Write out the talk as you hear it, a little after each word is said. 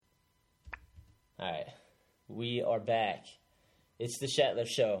All right. We are back. It's the Shetler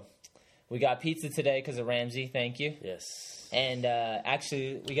Show. We got pizza today because of Ramsey. Thank you. Yes. And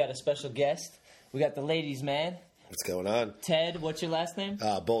actually, we got a special guest. We got the ladies' man. What's going on? Ted, what's your last name?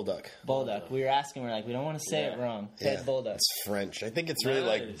 Bulldog. Bulldog. We were asking, we're like, we don't want to say it wrong. Ted Bulldog. It's French. I think it's really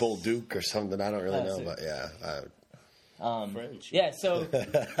like Bullduke or something. I don't really know, but yeah. French. Yeah, so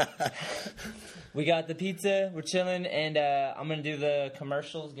we got the pizza. We're chilling, and I'm going to do the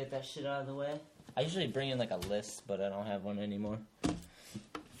commercials, get that shit out of the way. I usually bring in like a list, but I don't have one anymore.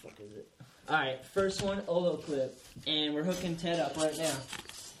 Fuck is it? All right, first one, Olo clip, and we're hooking Ted up right now.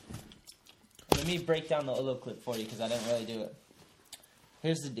 Let me break down the Olo clip for you because I didn't really do it.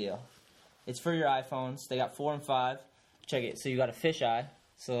 Here's the deal. It's for your iPhones. They got 4 and 5. Check it. So you got a fisheye.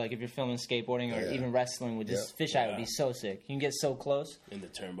 So like if you're filming skateboarding or even wrestling with this fisheye would be so sick. You can get so close. In the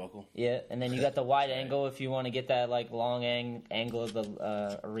turnbuckle. Yeah, and then you got the wide angle if you want to get that like long angle of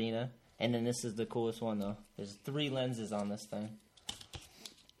the arena. And then this is the coolest one though. There's 3 lenses on this thing.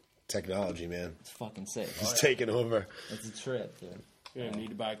 Technology, man. It's fucking sick. It's taking over. It's a trip, dude. You don't need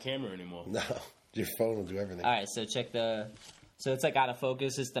to buy a camera anymore. No, your phone will do everything. All right, so check the. So it's like out of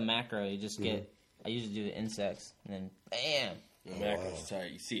focus. It's the macro. You just get. I usually do the insects, and then bam. The macro's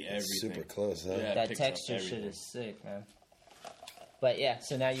tight. You see everything. Super close, huh? Yeah, That texture shit is sick, man. But yeah,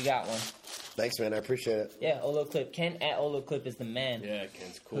 so now you got one. Thanks, man. I appreciate it. Yeah, Olo Clip. Ken at Olo Clip is the man. Yeah,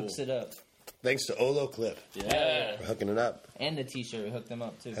 Ken's cool. Hooks it up. Thanks to Olo Clip Yeah. for hooking it up. And the T-shirt, we hooked them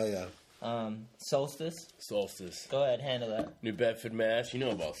up too. Hell yeah. Solstice. Solstice. Go ahead, handle that. New Bedford, Mass. You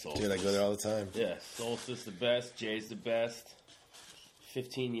know about Solstice. Dude, I go there all the time. Yeah, Solstice the best. Jay's the best.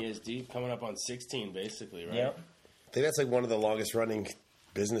 15 years deep. Coming up on 16, basically, right? Yep. I think that's like one of the longest running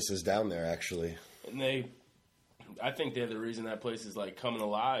businesses down there, actually. And I think they're the reason that place is like coming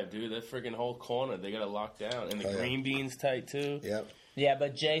alive, dude. That freaking whole corner, they got it locked down. And the green beans tight, too. Yep. Yeah,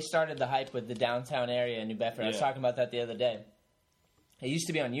 but Jay started the hype with the downtown area in New Bedford. I was talking about that the other day. It used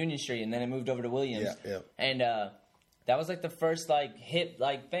to be on Union Street, and then it moved over to Williams. Yeah. And that was like the first like hip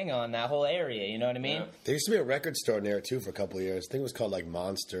like thing on that whole area. You know what I mean? Yeah. There used to be a record store in there, too, for a couple of years. I think it was called, like,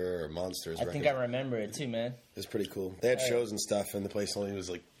 Monster or Monsters. I think I remember it, too, man. It was pretty cool. They had shows and stuff, and the place only was,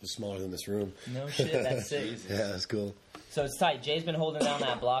 like, smaller than this room. No shit, that's sick. Yeah, that's cool. So it's tight. Jay's been holding down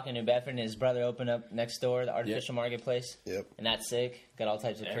that block in New Bedford, and his brother opened up next door, the Artificial Marketplace. Yep. And that's sick. Got all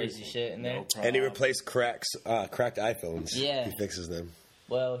types of crazy shit in there. No problem. And he replaced cracked iPhones. Yeah. He fixes them.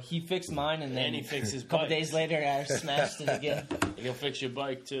 Well, he fixed mine, and then And he fixes a couple bikes. days later, I smashed it again. He'll fix your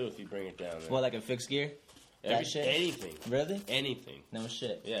bike, too, if you bring it down there. What, like a fixed gear? That shit? Anything. Really? Anything. No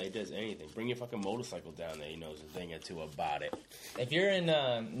shit. Yeah, he does anything. Bring your fucking motorcycle down there. He knows a thing or two about it. If you're in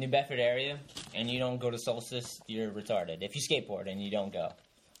New Bedford area and you don't go to Solstice, you're retarded. If you skateboard and you don't go,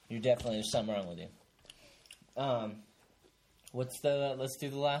 there's something wrong with you. Let's do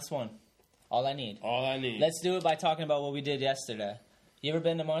the last one. All I need. All I need. Let's do it by talking about what we did yesterday. You ever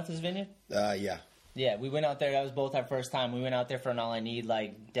been to Martha's Vineyard? Yeah. Yeah, we went out there. That was both our first time. We went out there for an All I Need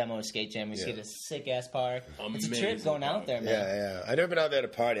like demo skate jam. We skated a sick ass park. It's a trip Amazing going out park. there, man. Yeah. I never been out there to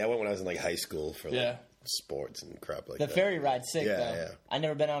party. I went when I was in, like, high school for, like, Yeah. sports and crap like The that. ferry ride's sick, Yeah, though. yeah. I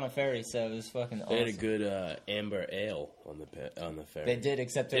never been on a ferry, so it was fucking They awesome. had a good amber ale on the ferry. They did,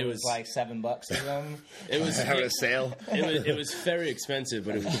 except it was like $7 or something. It was Having a sale. it was very expensive,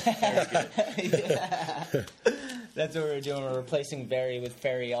 but it was very good. Yeah. That's what we were doing. We were replacing Very with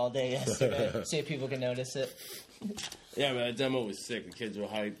Ferry all day yesterday. See if people can notice it. Yeah, but that demo was sick. The kids were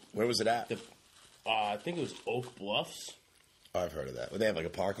hyped. Where was it at? I think it was Oak Bluffs. Oh, I've heard of that. Would they have, like, a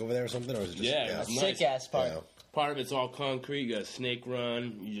park over there or something? Or was it just... Yeah, it was nice. Sick ass park. Yeah. Part of it's all concrete. You got a snake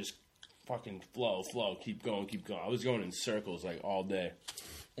run. You just fucking flow, keep going. I was going in circles like all day.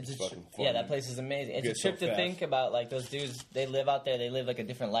 It's a fucking fun. yeah, that place is amazing. It's Get a trip so to fast. think about. Like those dudes, they live out there. They live like a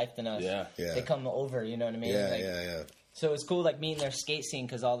different life than us. Yeah. Yeah. They come over. You know what I mean? Yeah, Like, yeah. So it's cool, like meeting their skate scene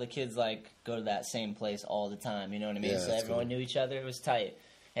because all the kids like go to that same place all the time. You know what I mean? Yeah, So that's everyone cool. knew each other. It was tight,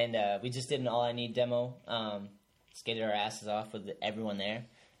 and we just did an All I Need demo. Skated our asses off with everyone there.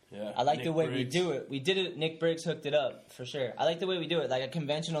 Yeah. I like Nick the way Briggs. we do it. We did it. Nick Briggs hooked it up for sure. I like the way we do it. Like a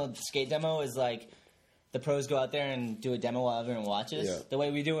conventional skate demo is like the pros go out there and do a demo while everyone watches. Yeah. The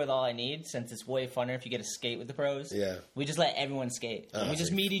way we do it with All I Need, since it's way funner if you get to skate with the pros. Yeah. We just let everyone skate. Oh, we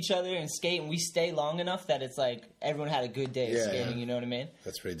just see. meet each other and skate, and we stay long enough that it's like everyone had a good day Yeah, skating. yeah. You know what I mean?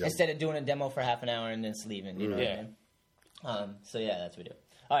 That's pretty dope. Instead of doing a demo for half an hour and then just leaving. You know what Yeah. I mean? So yeah, that's what we do.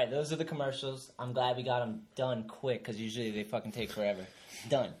 All right, those are the commercials. I'm glad we got them done quick because usually they fucking take forever.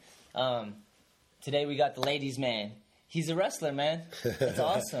 Done. Today we got the ladies' man. He's a wrestler, man. It's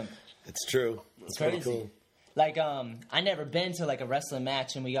awesome. It's true. It's crazy. pretty cool. Like, I never been to like a wrestling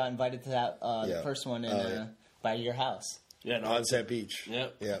match, and we got invited to that the Yeah. first one in, Oh, yeah. by your house. Yeah, no, Onset Beach.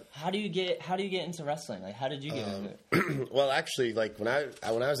 Yep. Yep. How do you get into wrestling? Like, how did you get into it? Well, actually, like when I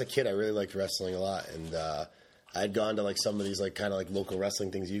was a kid, I really liked wrestling a lot, and I'd gone to like some of these like kind of like local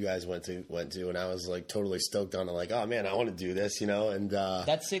wrestling things you guys went to, and I was like totally stoked on it. Like, oh man, I want to do this, And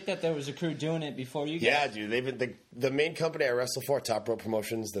that's sick that there was a crew doing it before you. Yeah, dude. They've been the main company I wrestle for, Top Rope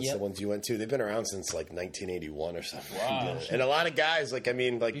Promotions. That's Yep. the ones you went to. They've been around since like 1981 or something. Wow. And a lot of guys, like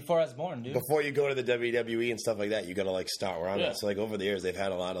Before I was born, dude. before you go to the WWE and stuff like that, you got to like start where I'm Yeah. at. So like over the years, they've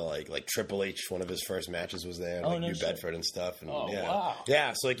had a lot of like Triple H. One of his first matches was there, Oh, like no New shit. Bedford and stuff. And, Oh, yeah. wow.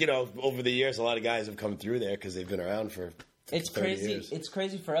 Yeah, so like over the years, a lot of guys have come through there because they've been around for. It's 30 crazy. years. It's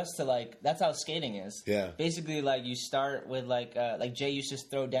crazy for us to like. That's how skating is. Yeah. Basically, like you start with like Jay used to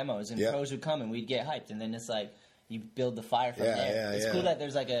throw demos and Yeah. pros would come and we'd get hyped, and then it's like you build the fire from Yeah, there. yeah, It's yeah. cool that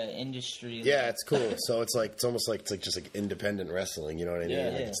there's like an industry. Yeah, it's cool. So it's almost like just like independent wrestling. You know what I mean? Yeah.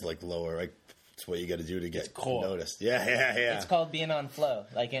 Like, Yeah. it's like lower. Like it's what you got to do to get core. noticed. Yeah, yeah. It's called being on flow.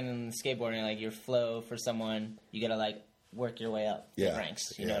 Like in skateboarding, like your flow for someone, you gotta like work your way up the Yeah.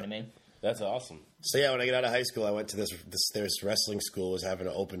 ranks. You know Yeah. what I mean? That's awesome. So yeah, when I got out of high school, I went to this wrestling school was having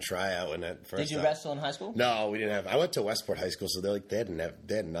an open tryout, and at first Did you wrestle in high school? No, we didn't have. I went to Westport High School, so they had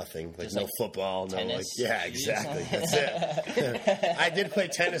nothing, like Just no like football, no tennis? like yeah, exactly. That's it. I did play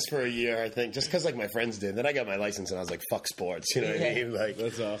tennis for a year, I think, just because like my friends did. Then I got my license, and I was like, "Fuck sports," you know what I Yeah. mean? Like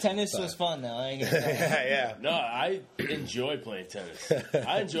That's awesome. Tennis was fun though. I ain't gonna lie. yeah. No, I enjoy playing tennis.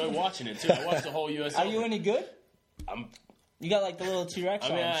 I enjoy watching it too. I watched the whole U.S. Are Open. you any good? I'm You got like the little T-Rex I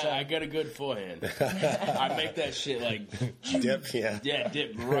mean, arm. so. I got a good forehand. I make that shit like, Dip, yeah.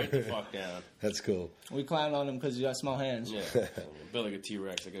 dip right the fuck down. That's cool. We clown on him because you got small hands. Yeah, built like a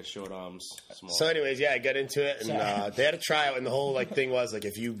T-Rex. I got short arms, small. So, anyways, yeah, I got into it, and they had a tryout, and the whole like thing was like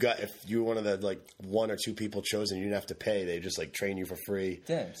if you were one of the like one or two people chosen, you didn't have to pay. They just like train you for free.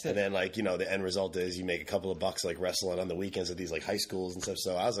 Damn, sick. And then like the end result is you make a couple of bucks like wrestling on the weekends at these like high schools and stuff.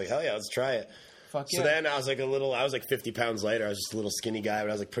 So I was like, hell yeah, let's try it. Fuck So yeah. then I was like 50 pounds lighter. I was just a little skinny guy, but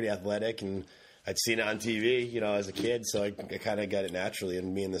I was like pretty athletic, and I'd seen it on TV, as a kid. So I kind of got it naturally.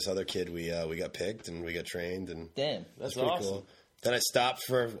 And me and this other kid, we got picked and we got trained, and Damn. That's pretty awesome. cool. Then I stopped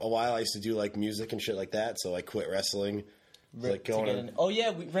for a while. I used to do like music and shit like that. So I quit wrestling. Like To going get on, in- Oh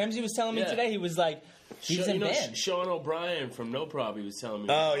yeah, Ramsey was telling me Yeah. today. He was like, he's in band. Sean O'Brien from No Prob, he was telling me.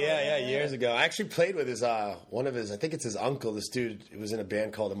 Oh yeah, years ago. I actually played with his one of his. I think it's his uncle. This dude was in a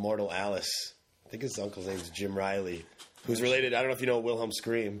band called Immortal Alice. I think his uncle's name is Jim Riley, who's related. I don't know if you know Wilhelm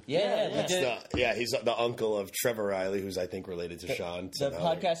Scream. Yeah, we That's did he's the uncle of Trevor Riley, who's I think related to Sean. the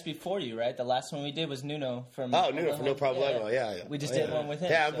somehow. podcast before you, right? The last one we did was Nuno from. Nuno from No Problemo. Yeah. We just did one with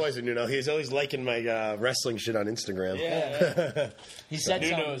him. Yeah, I'm so. boys with Nuno. He's always liking my wrestling shit on Instagram. Yeah. He said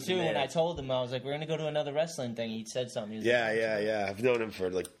something Nuno's too the when man. I told him. I was like, "We're gonna go to another wrestling thing." He said something. He was Yeah. I've known him for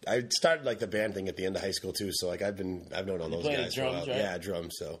I started like the band thing at the end of high school too. So like I've known all those played guys for a drums, while. right? Yeah,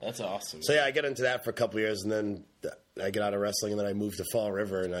 drums. So That's awesome. So yeah, I got into that for a couple years, and then I got out of wrestling, and then I moved to Fall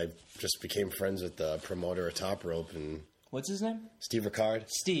River, and I just became friends with the promoter of Top Rope and What's his name? Steve Ricard.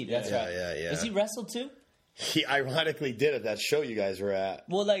 Steve. That's Yeah, right. yeah. Has he wrestled too? He ironically did at that show you guys were at.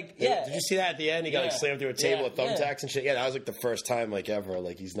 Well, like, yeah. Did you see that at the end? He got like Yeah. slammed through a table Yeah. with thumbtacks and shit. Yeah, that was like the first time like ever.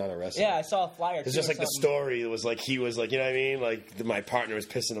 Like he's not a wrestler. Yeah, I saw a flyer. It's just like the story. It was like he was like, you know what I mean? Like my partner was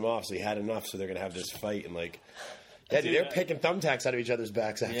pissing him off, so he had enough. So they're gonna have this fight and like. Yeah, dude, they're picking thumbtacks out of each other's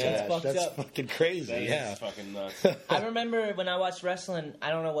backs after Yeah, that. fucked That's up. fucking crazy. That Yeah. is fucking nuts. I remember when I watched wrestling. I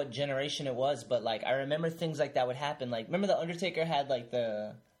don't know what generation it was, but like I remember things like that would happen. Like, remember the Undertaker had like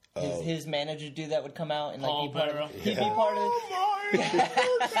his manager dude that would come out and like Paul be part Bearer. of. He'd be part of.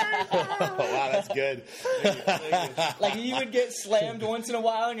 Oh, wow, that's good. Like he would get slammed once in a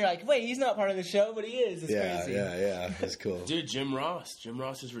while, and you're like, wait, he's not part of the show, but he is. It's Yeah, crazy. yeah. That's cool. Dude, Jim Ross. Jim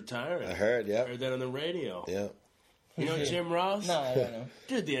Ross is retiring. I heard. I Yep. heard that on the radio. Yeah. You know Jim Ross? No, I don't know.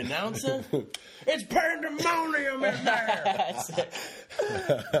 Dude, the announcer? It's pandemonium in there!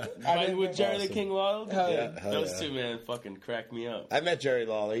 Fighting with Jerry the Awesome. King Lawler? Yeah, hell Those yeah. two, man, fucking crack me up. I met Jerry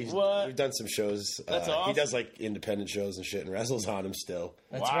Lawler. What? We've done some shows. That's He awesome. does like independent shows and shit, and wrestles on him still.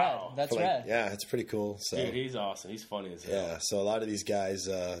 That's Wow. rad. That's For, like, rad. yeah, it's pretty cool. So Dude, he's awesome. He's funny as hell. yeah, so a lot of these guys,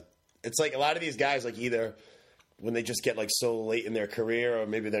 it's like a lot of these guys like either when they just get like so late in their career, or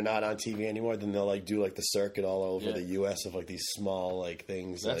maybe they're not on TV anymore, then they'll like do like the circuit all over Yeah. the U.S. of like these small like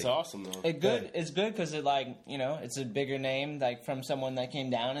things. That's like, awesome, though. It's good because it like it's a bigger name like from someone that came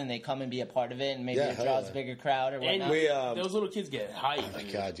down and they come and be a part of it and maybe Yeah, it hell draws yeah. a bigger crowd or And whatnot. We, those little kids get hyped. Oh my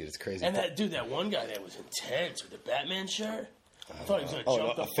god, dude, it's crazy. And that one guy that was intense with the Batman shirt. I thought he was going to oh,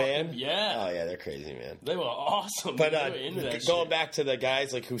 jump the a fan? fucking... Yeah. Oh yeah, they're crazy, man. They were awesome. But they were into that going shit. back to the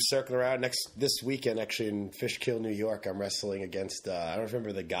guys like who circle around this weekend, actually in Fishkill, New York, I'm wrestling against I don't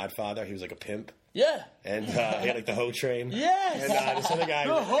remember the Godfather. He was like a pimp. Yeah. And he had like the hoe train. Yes. And this other guy.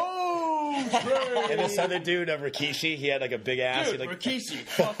 The hoe train. And this other dude, Rikishi, he had like a big ass. Dude, he like, Rikishi,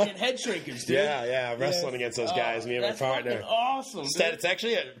 fucking head shakers, dude. yeah, wrestling against those guys. Me and my That's partner. fucking awesome, dude. It's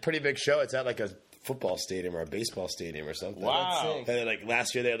actually a pretty big show. It's at like a football stadium or a baseball stadium or something. Wow. And then like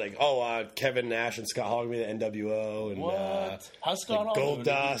last year they had like Kevin Nash and Scott Hall gonna be the NWO and What? How's Scott like Hall Gold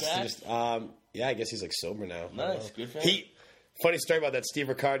doing? Dust. Is he And just, yeah, I guess he's like sober now. Nice, good for him. Funny story about that Steve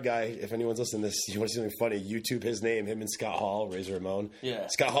Ricard guy. If anyone's listening to this, you want to see something funny, YouTube his name, him and Scott Hall, Razor Ramon. Yeah.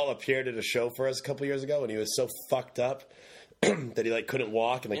 Scott Hall appeared at a show for us a couple years ago, and he was so fucked up that he like couldn't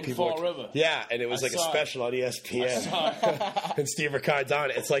walk, and like In people. Fall River. Yeah, and it was I like a saw it. special on ESPN, and Steve Ricard's on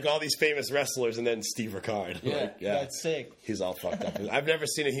it. It's like all these famous wrestlers, and then Steve Ricard. Yeah, Like, That's sick. He's all fucked up. I've never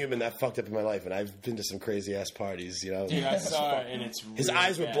seen a human that fucked up in my life, and I've been to some crazy ass parties. You know, Dude, I saw it, and it's his really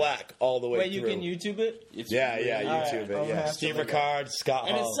eyes were bad. black all the way Wait, through. you can YouTube it? It's Yeah, really yeah, bad. YouTube I'll it. Yeah, have to Steve look Ricard, Scott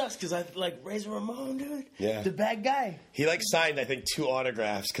And it Hall. sucks because I like Razor Ramon, dude. Yeah. The bad guy. He like signed, I think, 2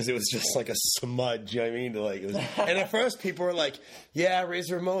 autographs because it was just like a smudge. You know what I mean? Like, it was, and at first, people were like, "Yeah,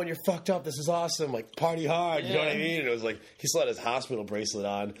 Razor Ramon, you're fucked up. This is awesome. Like, party hard." You know what I Yeah. mean? And it was like he still had his hospital bracelet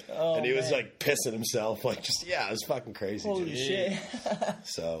on, Oh, and he was man. like pissing himself. Like, just it was fucking crazy. Holy dude. shit.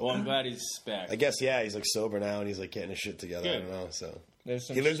 So Well, I'm glad he's back. I guess he's like sober now, and he's like getting his shit together. I Good. don't know. So There's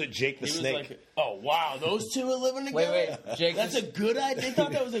some he lives with Jake the He was Snake. like, oh wow, those two are living together. wait. Jake That's the- a good idea. They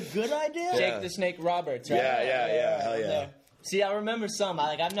thought that was a good idea. Jake the Snake Roberts, right? Yeah, hell yeah. See, I remember some.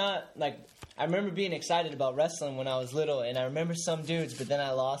 I remember being excited about wrestling when I was little, and I remember some dudes, but then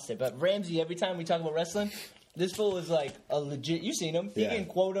I lost it. But Ramsey, every time we talk about wrestling, this fool is like a legit. You seen him? He Yeah. can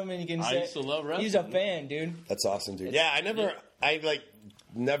quote him, and he can I say. used to love He's a wrestling. fan, dude. That's awesome, dude. Yeah, I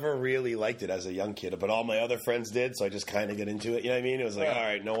never really liked it as a young kid, but all my other friends did, so I just kind of get into it. You know what I mean? It was like, Right. all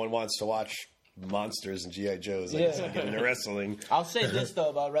right, no one wants to watch monsters and GI Joes. I Yeah. guess I get into wrestling. I'll say this though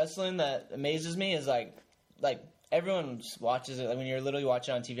about wrestling that amazes me is like everyone watches it. Like when you're little, you watch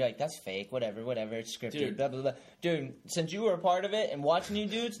it on TV. Like that's fake. Whatever. It's scripted. Dude. Blah blah blah. Dude, since you were a part of it and watching you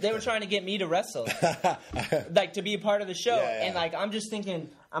dudes, they were trying to get me to wrestle, like to be a part of the show. Yeah, yeah. And like I'm just thinking,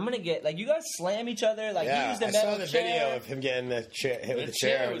 I'm gonna get like you guys slam each other. Like you Yeah, use the I metal saw the chair. video of him getting the chair, hit with The the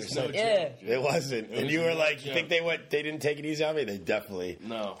chair. chair or was something. no Yeah. joke. It wasn't, and was you were no like, you joke. think they didn't take it easy on me? They definitely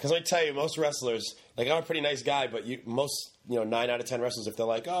No. Because let me tell you, most wrestlers, like I'm a pretty nice guy, but most 9 out of 10 wrestlers, if they're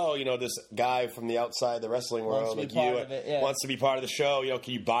like, oh, this guy from the outside the wrestling Wants world, to be like part you, of it, yeah. wants to be part of the show.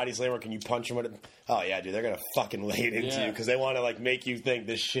 Can you body slam or can you punch him? Oh yeah, dude, they're gonna fucking lay it into Yeah. you because they want to like make you think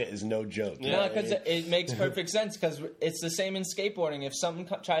this shit is no joke. You know No, what I because mean? it makes perfect sense. Because it's the same in skateboarding. If something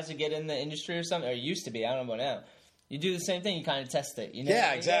tries to get in the industry or something, or it used to be, I don't know about now. You do the same thing. You kind of test it. You know?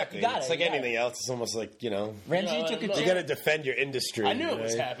 Yeah, exactly. You got It's it, like you got anything it. else. It's almost like Ramsey You know, took a look, you chair. got to defend your industry. I knew it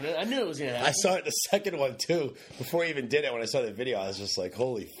was right? happening. I knew it was gonna happen. I saw it the second one too. Before I even did it, when I saw the video, I was just like,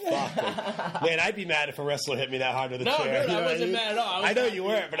 "Holy fuck!" Like, man, I'd be mad if a wrestler hit me that hard with a No, chair. dude, You I know what wasn't mean? mad at all. I was I know happy. you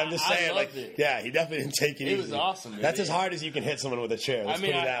weren't, but I'm just I saying, loved like, it. yeah, he definitely didn't take it easy. It was awesome, dude. That's as hard as you can hit someone with a chair. Let's I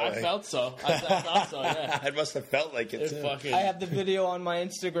mean, put it that I way. felt so. I thought so. Yeah. I must have felt like it It too. fucking. I have the video on my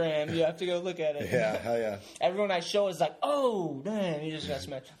Instagram. You have to go look at it. Yeah, hell yeah. Everyone I show is like, oh, damn, you just got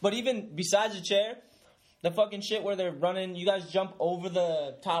smashed. But even besides the chair, the fucking shit where they're running, you guys jump over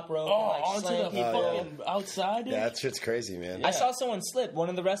the top rope Oh, and like onto slam the people. fucking outside, dude. Yeah, that shit's crazy, man. I saw someone slip. One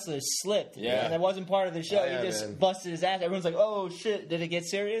of the wrestlers slipped. Yeah. And it wasn't part of the show. Oh, yeah, he just man. busted his ass. Everyone's like, oh, shit. Did it get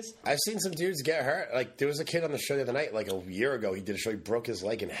serious? I've seen some dudes get hurt. Like there was a kid on the show the other night, like a year ago. He did a show. He broke his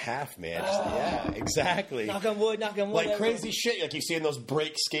leg in half, man. Yeah, exactly. Knock on wood, knock on wood. Like crazy shit, like you see in those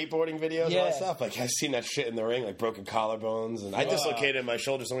break skateboarding videos and all that Yeah. stuff. Like I've seen that shit in the ring, like broken collarbones, and I dislocated my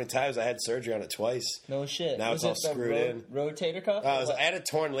shoulder so many times. I had surgery on it twice. No shit. Now it's Was all it the screwed in. Rotator cuff? I had a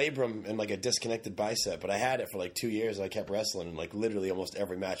torn labrum and like a disconnected bicep, but I had it for like 2 years. And I kept wrestling, and like literally almost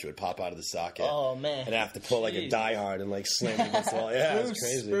every match it would pop out of the socket. Oh, man. And I have to pull like a Jeez. die hard and like slam it against the wall. Yeah, it's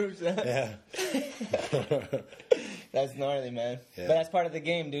crazy. Bruce. Yeah, That's gnarly, man. Yeah. But that's part of the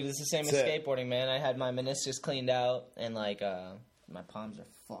game, dude. It's the same That's as it. skateboarding, man. I had my meniscus cleaned out, and like my palms are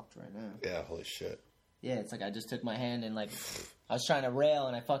fucked right now. yeah. Holy shit. Yeah, it's like I just took my hand and like I was trying to rail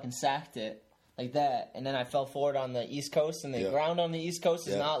and I fucking sacked it like that, and then I fell forward on the East Coast, and the Yeah. ground on the East Coast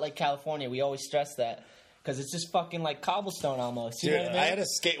is Yeah. not like California. We always stress that because it's just fucking like cobblestone almost. You Dude, know what I mean? I had a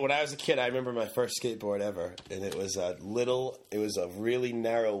skate when I was a kid. I remember my first skateboard ever, and it was a really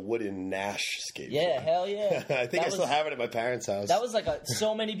narrow wooden Nash skateboard. yeah, hell yeah. I think That I still was- have it at my parents' house. That was like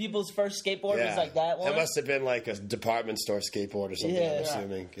so many people's first skateboard was like that one. That must have been like a department store skateboard or something. Yeah. I'm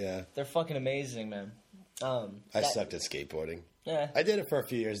assuming. Yeah, They're fucking amazing, man. I that- sucked at skateboarding. Yeah. I did it for a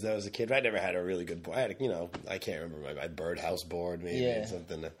few years though as a kid. But I never had a really good board. I had, I can't remember my birdhouse board maybe Yeah. or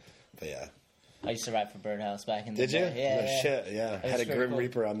something. But yeah, I used to ride for Birdhouse back in the Did you? day. Yeah, No yeah. shit, yeah. was Had a pretty Grim cool.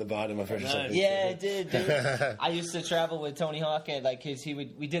 Reaper on the bottom of her. Nice. Something. Yeah, I did, dude. I used to travel with Tony Hawk and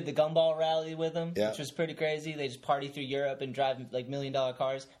we did the Gumball Rally with him, Yeah. which was pretty crazy. They just party through Europe and drive like $1 million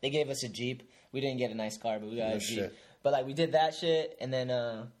cars. They gave us a Jeep. We didn't get a nice car, but we got No a Jeep. shit. But like we did that shit, and then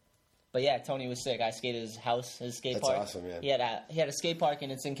but yeah, Tony was sick. I skated his house, his skate That's park. awesome, man. He had a skate park,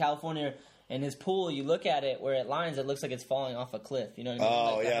 and it's in California. And his pool, you look at it where it lines, it looks like it's falling off a cliff. You know what I mean?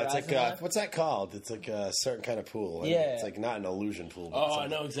 Oh Like the yeah, it's like horizon line. what's that called? It's like a certain kind of pool. Yeah. It's like not an illusion pool. But Oh, it's I like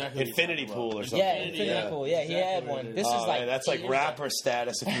know exactly. what you're Infinity talking pool about. or something. Yeah, Infinity Yeah. Pool. Yeah, he had Exactly what one. it is. This Oh, is like man, that's 8 like years rapper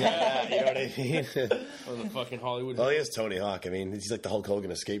status if you got that. You know what I mean? On the fucking Hollywood. Well, he is Tony Hawk. I mean, he's like the Hulk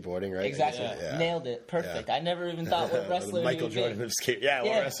Hogan of skateboarding, right? Exactly. Yeah. Nailed it. Perfect. Yeah. I never even thought what wrestler Michael he would Jordan be. of skate. Yeah,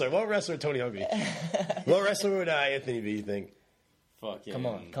 Yeah. what wrestler? What wrestler would Tony Hawk be? What wrestler would Anthony be? You think? Fuck yeah.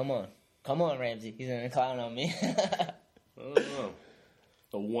 Come on, Ramsey. He's gonna clown on me. I don't know.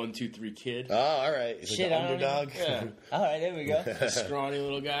 The 1, 2, 3 kid. Oh, all right. He's Shit, like I the don't underdog. Yeah. All right, there we go. Scrawny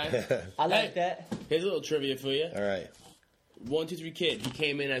little guy. I like Hey. that. Here's a little trivia for you. All right. 1, 2, 3 kid. He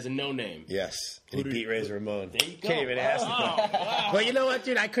came in as a no name. Yes. And he Who did- beat Razor Ramon. There you go. Can't even ask. Wow. Well, you know what,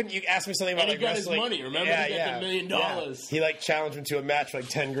 dude? I couldn't. You asked me something about And he like got his wrestling. money, remember? Yeah, He got yeah. the $1 million. Yeah. He like challenged him to a match for like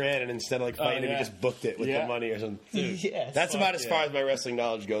 $10,000, and instead of like fighting him, yeah. he just booked it with Yeah. the money or something. Yes. That's Fuck about as yeah. far as my wrestling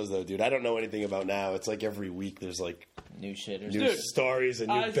knowledge goes, though, dude. I don't know anything about now. It's like every week there's like New shitters. new Dude, stories and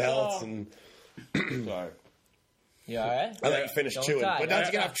new I belts, saw- and Sorry. You all right? I let you finish Don't chewing. die. But not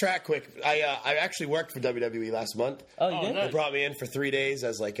to get off track quick, I actually worked for WWE last month. Oh, you Oh, did? nice. They brought me in for 3 days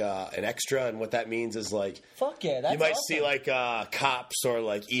as like an extra, and what that means is like Fuck yeah, that's you might awesome. see like cops or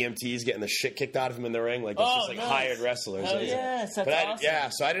like EMTs getting the shit kicked out of them in the ring, like it's Oh, just like nice. hired wrestlers. Hell And- yes, that's but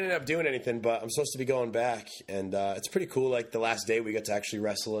awesome. so I didn't end up doing anything, but I'm supposed to be going back, and it's pretty cool. Like the last day, we got to actually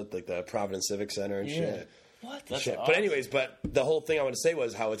wrestle at like the Providence Civic Center and shit. What? That's Shit. But awesome. anyways, but the whole thing I want to say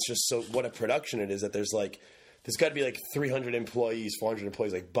was how it's just so what a production it is that there's got to be like 300 employees, 400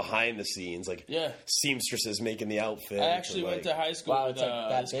 employees, like behind the scenes, like Yeah. seamstresses making the outfit. I actually went to high school Wow, with it's like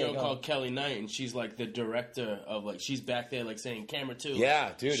that this girl big, huh? called Kelly Knight, and she's like the director of like she's back there like saying camera 2.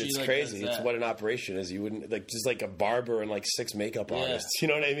 Yeah, dude, She, it's like, crazy. does It's that. what an operation is. You wouldn't like just like a barber and like 6 makeup Yeah. artists. You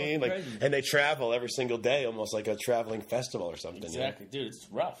know what I mean? Like, crazy. and they travel every single day, almost like a traveling festival or something. you know? Exactly, dude. It's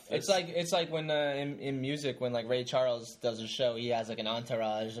rough. It's like when in music when like Ray Charles does a show, he has like an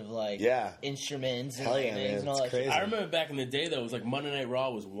entourage of like Yeah. instruments and Hell like, yeah, things man. and all It's that shit. crazy. I remember back in the day though, it was like Monday Night Raw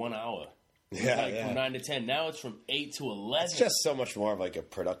was 1 hour. It was Yeah, like yeah. from 9 to 10. Now it's from 8 to 11. It's just so much more of like a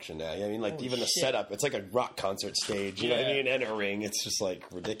production now. I mean, like Holy even the shit. setup, it's like a rock concert stage. You know what I Yeah. mean? And a ring. It's just like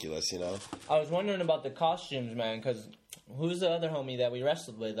ridiculous. You know? I was wondering about the costumes, man, because who's the other homie that we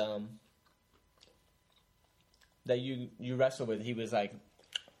wrestled with? That you wrestled with? He was like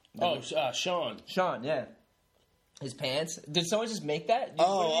Sean. Sean, yeah. His pants. Did someone just make that? What did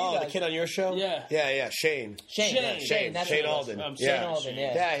Oh, you the guys- kid on your show? Yeah. Yeah, Shane. Shane. Shane. That's Shane what it was. Alden. I'm Yeah. Shane Alden,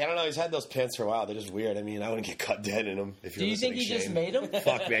 yeah. Yeah, I don't know. He's had those pants for a while. They're just weird. I mean, I wouldn't get caught dead in them. If Do you're you think he listening, just Shane. made them?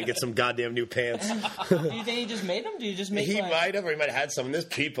 Fuck, man, get some goddamn new pants. Do you think he just made them? Do you just make He like, might have, or he might have had some. And there's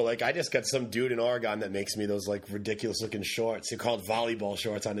people, like, I just got some dude in Oregon that makes me those, like, ridiculous looking shorts. They're called volleyball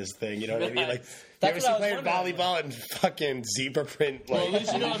shorts on his thing. You know what I mean? Like, you ever That's see what I playing was wondering. volleyball and fucking zebra print? Well, Like, at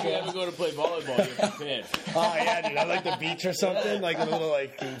least you know if you ever go to play volleyball, you're prepared. oh, yeah, dude. I'm like the beach or something, like a little,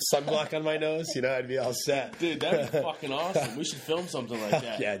 like, sunblock on my nose. You know, I'd be all set. Dude, that'd be fucking awesome. We should film something like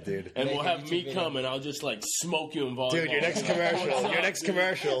that. Yeah, dude. And Make we'll a have YouTube me video. come and I'll just like smoke you in volleyball. Dude, your next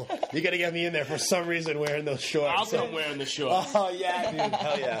commercial, you got to get me in there for some reason wearing those shorts. I'll come wearing the shorts. Oh, yeah, dude.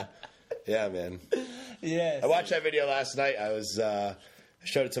 Hell yeah. Yeah, man. Yes. I watched that video last night. I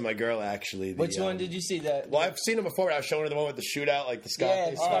showed it to my girl, actually. Which one did you see? That? Well, I've seen him before, but I was showing her the one with the shootout, like the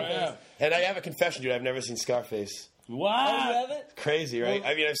Scarface. Yeah, stuff. Oh, yeah. And I have a confession, dude. I've never seen Scarface. Oh, you Wow. haven't? Crazy, right? Well,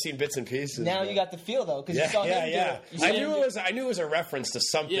 I mean, I've seen bits and pieces. Now but- you got the feel though, because Yeah, you saw yeah, him do yeah. it. You saw I him knew do it was. I knew it was a reference to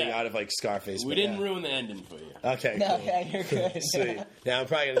something Yeah. out of like Scarface. We but didn't yeah. ruin the ending for you. Okay. No, Cool. yeah, you're good. Sweet. Yeah, I'm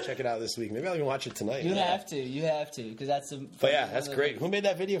probably gonna check it out this week. Maybe I'll even watch it tonight. You man. have to, because that's a. But yeah, that's great. Who made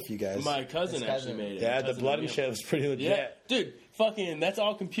that video for you guys? My cousin His actually cousin. made it. Yeah, My the cousin blood and Emil. shit was pretty legit. Yeah, dude, fucking, that's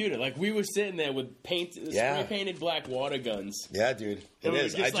all computer. Like, we were sitting there with Yeah. spray-painted black water guns. Yeah, dude. It And we were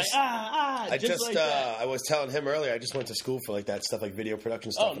is. just like, I just like that. I was telling him earlier. I just went to school for like that stuff, like video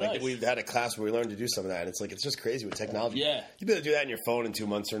production stuff. Oh, and I think nice. we had a class where we learned to do some of that. And it's like it's just crazy with technology. Yeah. you'd be able to do that on your phone in 2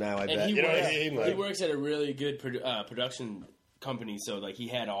 months from now. I bet. And he, You know works, what I mean? he Like, works at a really good production company, so, like, he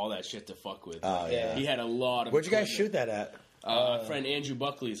had all that shit to fuck with. Oh, yeah. He had a lot of where'd you guys equipment. shoot that at? Friend Andrew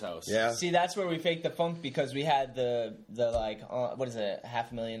Buckley's house. Yeah. See, that's where we faked the funk because we had the like what is it,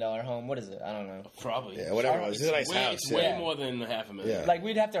 $500,000 home? What is it? I don't know. Probably. Yeah, whatever it was. It's a nice house. It's way Yeah. more than $500,000. Yeah. Like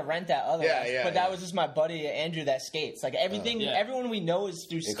we'd have to rent that otherwise. Yeah, but that was just my buddy Andrew that skates. Like everything, Yeah. everyone we know is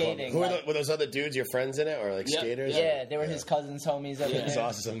through skating. Who like, were those other dudes? Your friends in it, or like Yep. skaters? yeah, they were his cousins, homies. Over Yeah. It's there.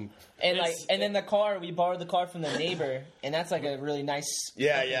 awesome. And like, It's- and then the car, we borrowed the car from the neighbor, and that's like a really nice fucking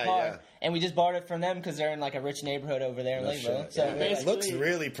car. Yeah. And we just borrowed it from them because they're in like a rich neighborhood over there in Lakeville. Shit. So Yeah, we're it like, looks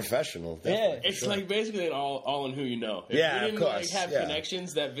really professional. Definitely. It's like basically all in who you know. If Yeah, we of didn't course, like have yeah.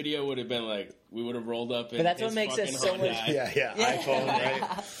 connections, that video would have been like we would have rolled up in But that's what his makes it fucking so much- Hyundai. Yeah, iPhone,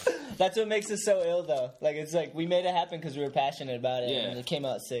 right? that's what makes it so ill, though. Like it's like we made it happen because we were passionate about it, Yeah. and it came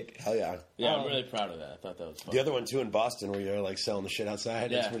out sick. Hell yeah. Yeah, I'm really proud of that. I thought that was fun. The other one too in Boston, where you're like selling the shit outside.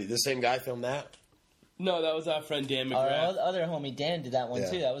 Yeah. That's pretty. The same guy filmed that. No, that was our friend Dan Our McGrath. other homie Dan did that one Yeah.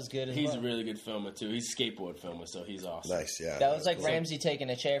 too. That was good as He's well. a really good filmer too. He's a skateboard filmer, so he's awesome. Nice, yeah. That was like cool. Ramsey taking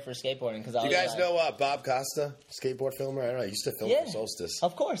a chair for skateboarding because I Do was you guys like, know Bob Costa, skateboard filmer? I don't know. I used to film Yeah. for Solstice.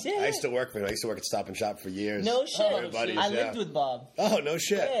 Of course, yeah. I used to work for him. I used to work at Stop and Shop for years. No shit. We were buddies, I yeah. lived with Bob. Oh, no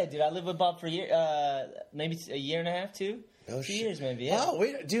shit. Yeah, dude, I lived with Bob for maybe a year and a half, 2 No 2 shit. years, maybe. Yeah. Oh,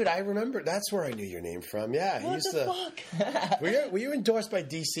 wait, dude, I remember. That's where I knew your name from. Yeah, he what used the to. fuck? Were you endorsed by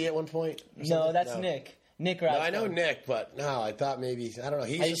DC at one point? or No, something? that's Nick. Nick rides. No, I know for him. Nick, but no, I thought maybe I don't know.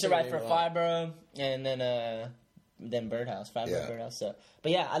 He I used to say ride your for name a lot. Fibro and then Birdhouse, Fibro Yeah. Birdhouse. So,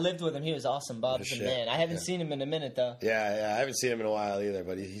 but yeah, I lived with him. He was awesome. Bob's the shit. man. I haven't Yeah. seen him in a minute though. Yeah, I haven't seen him in a while either,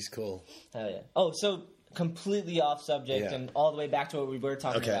 but he's cool. Hell yeah. Oh, so completely off subject Yeah. and all the way back to what we were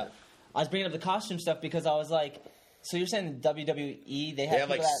talking Okay. about. I was bringing up the costume stuff because I was like, so you're saying the WWE they have, They have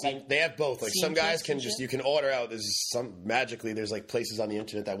like, people that, scene, they have both. Like scene some guys kits can and just shit? you can order out. There's some magically there's like places on the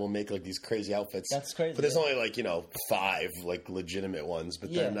internet that will make like these crazy outfits. That's crazy, But there's yeah. only like 5 like legitimate ones.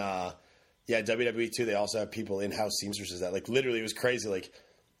 But Yeah. then WWE too. They also have people in-house seamstresses that like literally it was crazy. Like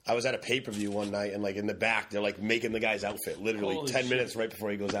I was at a pay-per-view one night and like in the back they're like making the guy's outfit literally Holy 10 shit. minutes right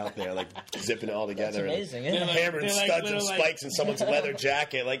before he goes out there like zipping it all That's together. amazing. And Yeah. hammering They're like studs and little, like- spikes in someone's leather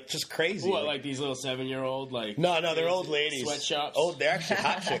jacket, like just crazy. What, like these little 7-year-old like? no, they're old ladies. Sweatshops. Oh, they're actually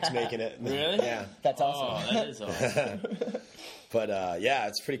hot chicks making it. Really? Yeah. That's Oh, awesome. that is awesome. But yeah,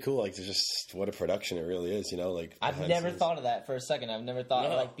 it's pretty cool. Like, to just what a production it really is. Like I've behind never the scenes. thought of that for a second. I've never thought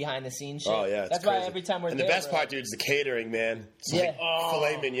No. like behind the scenes shit. Oh yeah, it's that's crazy. why every time we're and there, the best we're part, like, dude, is the catering, man. It's Yeah. like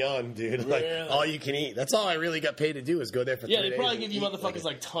filet mignon, dude. Like Really? all you can eat. That's all I really got paid to do is go there for Yeah, 3 they days probably and give you eat, motherfuckers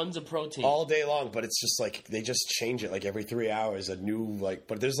like tons of protein. all day long. But it's just like they just change it like every 3 hours. A new like,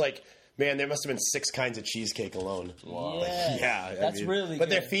 but there's like. Man, there must have been 6 kinds of cheesecake alone. Wow. Yeah, I that's mean, really. But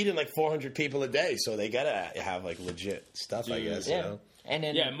they're good. feeding like 400 people a day, so they gotta have like legit stuff, I Dude. guess. Yeah, You know? and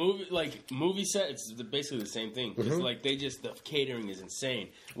then Yeah, movie set. It's basically the same thing. It's like the catering is insane.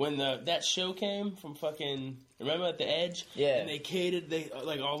 When that show came from fucking remember at the Edge, Yeah. and they catered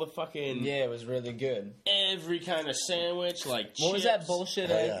like all the fucking yeah, it was really good. every kind of sandwich like What was that chips. bullshit?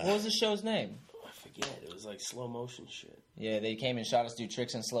 Oh, yeah. What was the show's name? I forget. It was like slow motion shit. Yeah, they came and shot us do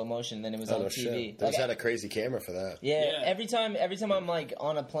tricks in slow motion. And then it was Oh, on no TV. shit. They Like, just had a crazy camera for that. yeah, Yeah. every time I'm like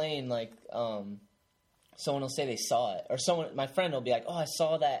on a plane, like someone will say they saw it, or my friend will be like, "Oh, I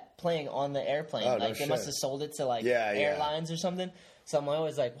saw that playing on the airplane." Oh, no like they must shit. have sold it to like Yeah, yeah. airlines or something. So I'm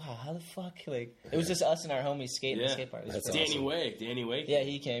always like, "Wow, how the fuck?" Like it was just us and our homies skating the Yeah, skate park. It was That's pretty awesome. Danny Way. Yeah,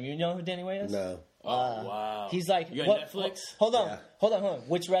 he came. You know who Danny Way is? No. Oh wow. He's like, you got what, Netflix? Hold on, Yeah. hold on.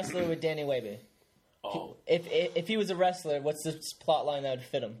 Which wrestler would Danny Way be? Oh, If he was a wrestler, what's the plot line that would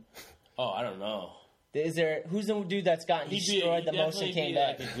fit him? I don't know. Who's the dude that's gotten destroyed the most and He'd came be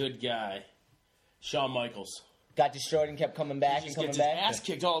back? like a good guy. Shawn Michaels. Got destroyed and kept coming back He and just coming gets his back. ass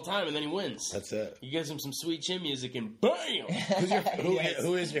kicked all the time, and then he wins. That's it. He gives him some sweet chin music, and bam!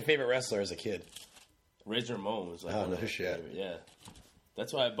 Who is your favorite wrestler as a kid? Razor Ramon was like, Oh, one of no my shit. favorite, yeah.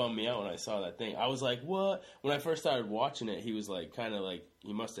 That's why it bummed me out when I saw that thing. I was like, what? When I first started watching it, he was like, kind of like,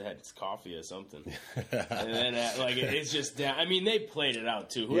 he must have had his coffee or something. And then, it's just that. I mean, they played it out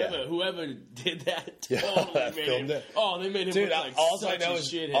too. Whoever did that totally made filmed him. it. Oh, they made him Dude, look like all such I know a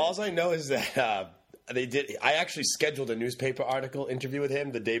is shithead. that they did. I actually scheduled a newspaper article interview with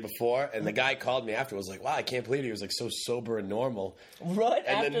him the day before, and the guy called me after. Was like, "Wow, I can't believe he was like so sober and normal." Right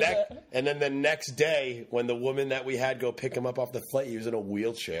And after then the next day, when the woman that we had go pick him up off the flight, he was in a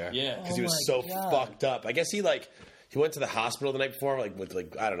wheelchair. Yeah. because Oh he was my so God. fucked up. I guess he went to the hospital the night before, like with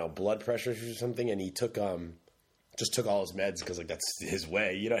I don't know, blood pressure or something, and he took just took all his meds because like that's his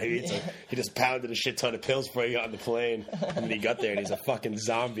way. You know what I mean? So he just pounded a shit ton of pills before he got on the plane, and then he got there and he's a fucking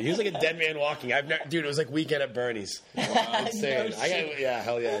zombie. He was like a dead man walking. Dude, it was like Weekend at Bernie's. Insane.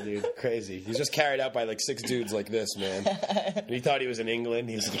 Hell yeah, dude, crazy. He's just carried out by like 6 dudes like this, man. And he thought he was in England.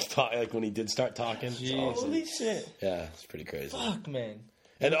 He was like when he did start talking. Awesome. Holy shit. Yeah, it's pretty crazy. Fuck, man.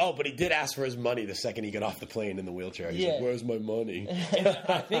 And but he did ask for his money the second he got off the plane in the wheelchair. He's like, "Where's my money?" And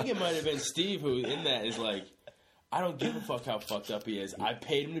I think it might have been Steve who in that is like, I don't give a fuck how fucked up he is. I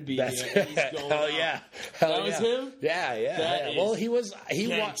paid him to be here. And he's going hell out. yeah. That was him? Yeah. Well, he was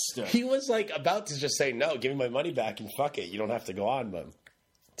like about to just say no, give me my money back and fuck it. You don't have to go on, but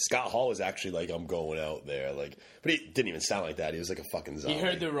Scott Hall was actually like, I'm going out there, like, but he didn't even sound like that. He was like a fucking zombie. He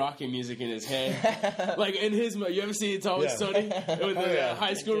heard the Rocky music in his head, like in his. You ever see It's Always Sunny with the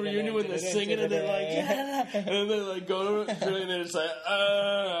high school reunion when they're singing and they're like, and then they like go to and they're just like,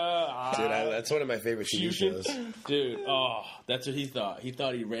 dude, that's one of my favorite TV shows. Dude, that's what he thought. He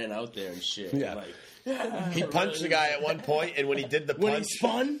thought he ran out there and shit. Yeah, like, he punched the guy at one point, and when he did the punch, when he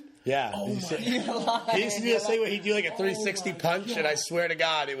spun. Yeah. Oh he used to do a thing where he'd do like a 360 punch, and I swear to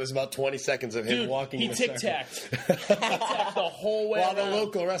God, it was about 20 seconds of him walking. He tic-tacked the whole way. While the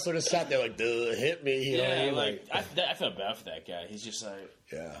local wrestler just sat there like, "Duh, hit me." You know what I mean? Like I felt bad for that guy. He's just like,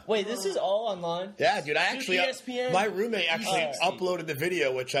 yeah. Wait, this is all online? Yeah, dude. I actually, ESPN? my roommate actually uploaded the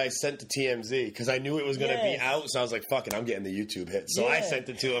video, which I sent to TMZ because I knew it was going to be out. So I was like, "Fuck it, I'm getting the YouTube hit." So I sent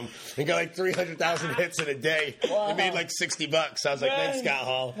it to him and got like 300,000 hits in a day. Wow. He made like $60. I was like, "Thanks, Scott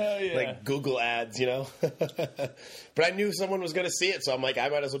Hall." Yeah. Like Google ads, you know. But I knew someone was going to see it, so I'm like, I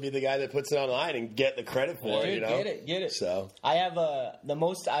might as well be the guy that puts it online and get the credit for it. You know, get it. So I have the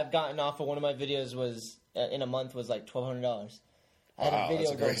most I've gotten off of one of my videos was in a month was like $1,200. I had a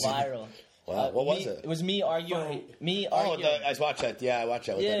video go viral. Wow, what was it? It was me arguing. I watched that. Yeah, I watched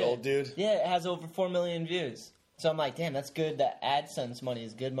that with that old dude. Yeah, it has over 4 million views. So I'm like, damn, that's good. That AdSense money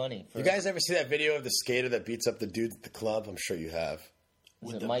is good money. You guys ever see that video of the skater that beats up the dude at the club? I'm sure you have.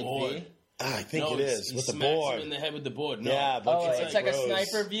 Is it Mike V? I think it is. With the smacks board. him in the head with the board. No. Yeah, it's like a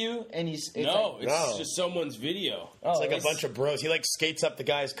sniper view, and it's just someone's video. It's like a bunch of bros. He like skates up the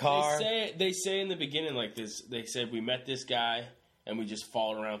guy's car. They say in the beginning like this. They said we met this guy and we just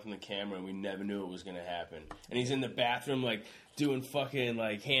followed around from the camera and we never knew it was going to happen. And he's in the bathroom like doing fucking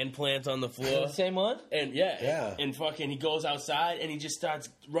like hand plants on the floor. The same one? And yeah. And fucking he goes outside and he just starts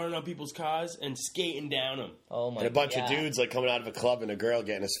running on people's cars and skating down them. Oh my god. And a bunch of dudes like coming out of a club and a girl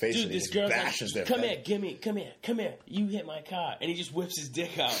getting his face. Dude, and this girl bashes like, come here. You hit my car. And he just whips his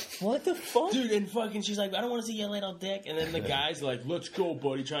dick out. What the fuck? Dude, and fucking she's like, I don't want to see your little dick. And then the guy's like, let's go,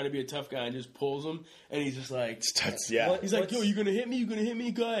 buddy, trying to be a tough guy, and just pulls him. And he's just like, he's like, yo, you gonna hit me? You gonna hit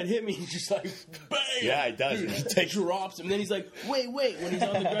me? Go ahead, hit me. He's just like, bam. Yeah, he does. Dude, he drops him. And then he's like, wait. When he's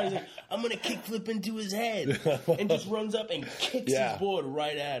on the ground, he's like, I'm gonna kickflip into his head. And just runs up and kicks his board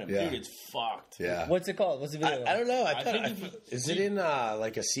right at him. Yeah. Dude, it's fucked. Yeah. What's it called? What's the video? I don't know. Is it in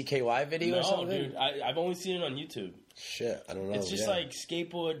like a CKY video or something? Dude, I've only seen it on YouTube. Shit, I don't know. It's just like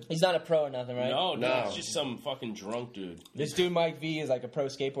skateboard. He's not a pro or nothing, right? No, it's just some fucking drunk dude. This dude Mike V is like a pro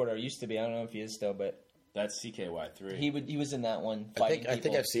skateboarder. Or used to be. I don't know if he is still, but that's CKY3. He was in that one. I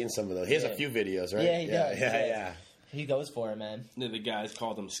think I've seen some of those. He has a few videos, right? Yeah, he does. Yeah. He goes for it, man. The guys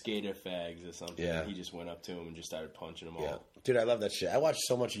called him skater fags or something. Yeah. He just went up to him and just started punching them all. Yeah. Dude, I love that shit. I watch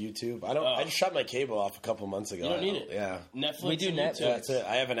so much YouTube. I just shut my cable off a couple months ago. You don't need it. Yeah. Netflix. We do Netflix. That's it.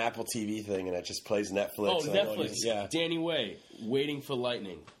 I have an Apple TV thing, and it just plays Netflix. Oh, Netflix. Yeah. Danny Way, Waiting for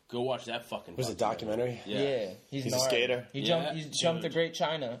Lightning. Go watch that fucking. Was it a documentary? Yeah. He's a skater. He jumped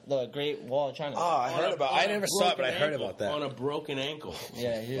the Great Wall of China. Oh, I never saw it, but I heard about that. On a broken ankle.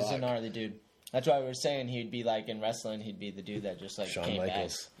 Yeah, he was a gnarly dude. That's why we were saying he'd be like in wrestling. He'd be the dude that just like Shawn came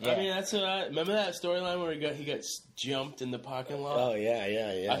Michaels. back. Yeah. I mean, that's remember that storyline where he got jumped in the parking lot. Oh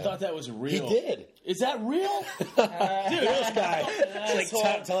yeah. I thought that was real. He did. Is that real? Dude, this guy. It's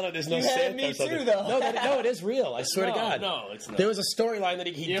like telling him there's no Santa me or something. too, though. No, it is real. I swear to God. No, it's not. There was a storyline that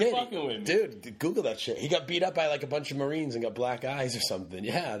he You're did. fucking with me. Dude, Google that shit. He got beat up by like a bunch of Marines and got black eyes or something.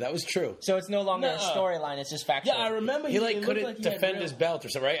 Yeah, that was true. So it's no longer a storyline. It's just factual. Yeah, I remember He like couldn't defend his belt or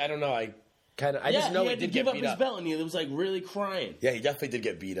something, right? I don't know. I just know he had to did give get up beat his up. belt, and he was like really crying. Yeah, he definitely did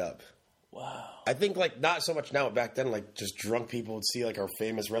get beat up. Wow. I think like not so much now, but back then, like just drunk people would see like our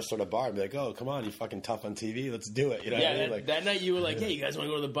famous wrestler at a bar and be like, "Oh, come on, you fucking tough on TV, let's do it." You know what I mean? Like, that night you were like, "Hey, you guys want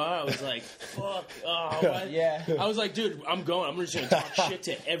to go to the bar?" I was like, "Fuck, what?" Yeah. I was like, "Dude, I'm going. I'm just gonna talk shit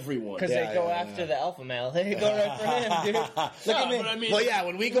to everyone." Because they go after the alpha male. They go right for him, dude. Look at me. But I mean, well, yeah,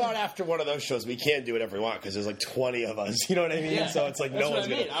 when we go out after one of those shows, we can't do whatever we want because there's like 20 of us. You know what I mean? Yeah. So it's like That's no what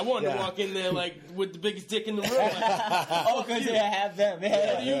one's I mean. gonna. I wanted to walk in there like with the biggest dick in the room. Like, Oh, because they have them. what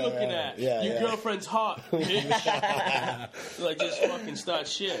are you looking at? Yeah, Your yeah. girlfriend girlfriend's hot. bitch." Like, just fucking start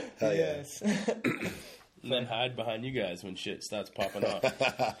shit. Hell yeah. Yes. And then hide behind you guys when shit starts popping off.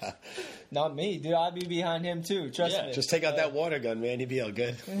 Not me, dude. I'd be behind him too. Trust Yeah. me. Just take out that water gun, man. You'd be all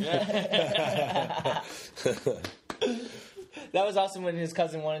good. That was awesome when his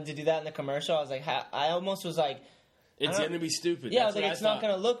cousin wanted to do that in the commercial. I was like, I almost was like, It's going to be stupid. yeah, I That's was like, what it's not thought.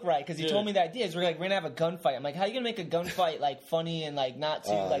 going to look right because he Dude. told me the ideas. We're gonna have a gunfight. I'm like, how are you gonna make a gunfight like funny and like not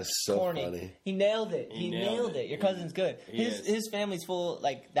too Oh, like that's so corny? funny. He nailed it. He He nailed nailed it. it. Your cousin's good. He is. His family's full.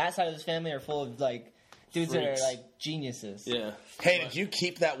 Like that side of his family are full of like dudes that Freaks. are like geniuses. Yeah. Hey, did you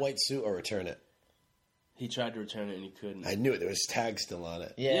keep that white suit or return it? He tried to return it and he couldn't. I knew it. There was tags still on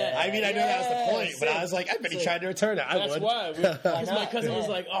it. Yeah. I mean, I know that was the point, but I sick. was like, I bet he Sick. tried to return it. I That's would. why. Because my not? cousin was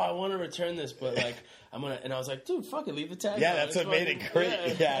Yeah. like, "Oh, I want to return this, but like, I'm gonna." And I was like, "Dude, fuck it, leave the tag." Yeah, on. that's It's what made it fucking-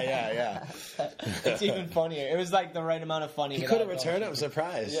 great. Yeah. It's even funnier. It was like the right amount of funny. He without could have going. returned it. I'm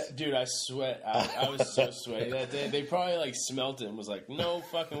surprised. Yeah, dude, I sweat. I was so sweaty that day. They probably like smelt it and was like, "No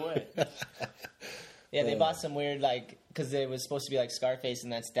fucking way." Yeah, they bought some weird like because it was supposed to be like Scarface,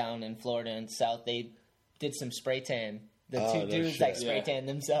 and that's down in Florida and South. They did some spray tan. The Oh, two no dudes shit. like spray Yeah. tan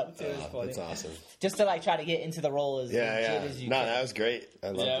themselves. It was Oh, funny. that's awesome. Just to like try to get into the role as legit as you No, can. that was great. I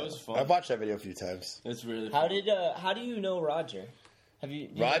loved Yeah, it. it was fun. I've watched that video a few times. It's really How funny. how do you know Roger? Have you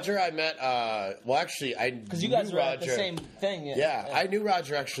Roger, I met. Well, actually, I because you guys knew were Roger. at the same thing. Yeah, I knew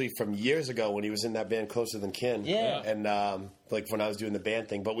Roger actually from years ago when he was in that band Closer Than Kin. Yeah. and like when I was doing the band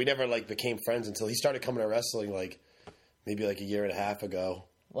thing, but we never like became friends until he started coming to wrestling like maybe like a year and a half ago,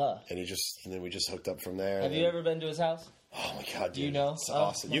 Well, and then we just hooked up from there. have and you ever been to his house? Oh my god, dude! Do you know? It's Oh,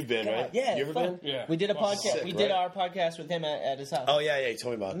 awesome. my You've been God. right? Yeah, You ever fun. been? Yeah. We did a podcast. Sick, we did right? our podcast with him at his house. Oh yeah, he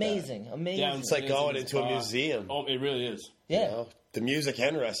told me about amazing, amazing. Yeah, It's like going into a spa. museum. Oh, it really is. that. yeah. You know? The music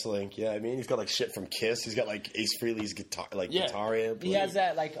and wrestling. Yeah, I mean, he's got like shit from Kiss. He's got like Ace Frehley's guitar, Yeah. guitar amp. He has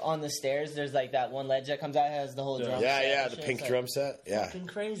that like on the stairs. There's like that one ledge that comes out has the whole drum. Yeah, set yeah, and the shit. pink It's, drum set. Yeah, Fucking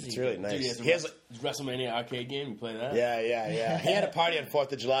crazy. it's really Dude, nice. he He has, has a WrestleMania arcade game. You play that? yeah. He had a party on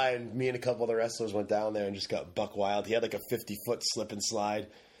 4th of July, and me and a couple other wrestlers went down there and just got buck wild. He had like a 50-foot slip and slide.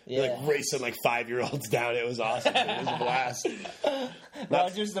 Yeah. Like racing like 5-year-olds down. It was awesome. Dude. It was a blast.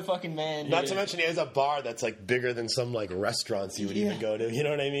 Roger's the fucking man. Not dude. to mention he has a bar that's like bigger than some like restaurants you would even go to. You know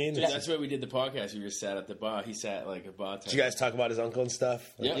what I mean? Dude, that's where we did the podcast. We just sat at the bar. He sat like a bar. Did you guys talk about his uncle and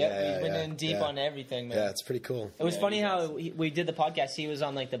stuff? Yeah. Yeah, we went in deep yeah. on everything, man. Yeah, it's pretty cool. It was Yeah, funny he how we did the podcast. He was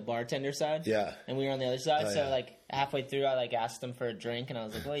on like the bartender side, Yeah. and we were on the other side. Oh, so yeah. like halfway through, I like asked him for a drink, and I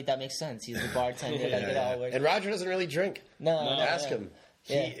was like, "Wait, that makes sense. He's the bartender. Like it all works." And Roger doesn't really drink. No, Ask him.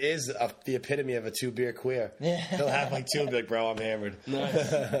 He Yeah. is the epitome of a 2-beer queer. Yeah. He'll have like 2 and be like, bro, I'm hammered.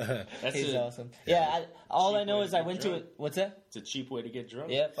 Nice. That's He's a, awesome. Yeah, all I Cheap know way is to I get went drunk. to it. What's that? It's a cheap way to get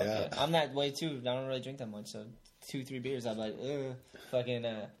drunk. Yeah, fuck Yeah. yeah. I'm that way too. I don't really drink that much, so 2-3 beers, I'm like, ugh, fucking.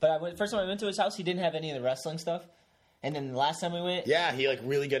 But first time I went to his house, he didn't have any of the wrestling stuff. And then the last time we went, Yeah, he like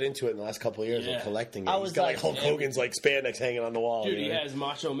really got into it in the last couple of years, Yeah. like collecting it. I He's was got like like- Hulk Hogan's like spandex hanging on the wall. Dude, you he know? has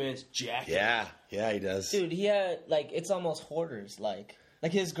Macho Man's jacket. Yeah, he does. dude, he had like it's almost hoarders like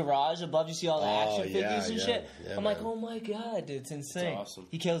his garage above. You see all the action figures yeah, and yeah. shit. Yeah, I'm like, man. oh my god, dude, it's insane. awesome.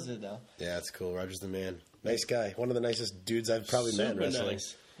 He kills it though. Yeah, it's cool. Roger's the man. Nice guy. One of the nicest dudes I've probably met in Super wrestling.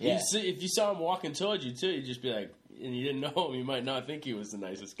 nice. Yeah. If you saw him walking towards you too, you'd just be like, and you didn't know him, you might not think he was the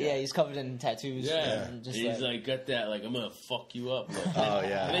nicest guy. Yeah, he's covered in tattoos. Yeah. and just He's like got that like I'm gonna fuck you up. Look. Oh,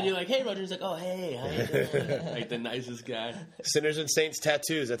 yeah. And then you're like, hey, Roger. He's like, oh, hey, how you doing? Like the nicest guy. Sinners and Saints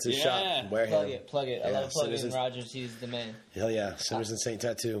Tattoos. That's his Yeah. shop. Wareham. plug it. I Yeah, love so plugging this is- Rogers. He's the man. Hell yeah. Sinners and Saint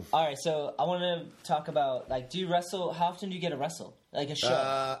Tattoo. All right, so I want to talk about like, do you wrestle? How often do you get to wrestle? Like a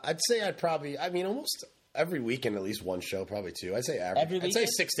show? I'd say almost every weekend at least one show, probably 2. I'd say average. Every I'd say weekend?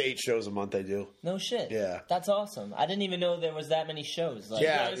 6 to 8 shows a month I do. No shit. Yeah. That's awesome. I didn't even know there was that many shows. Like,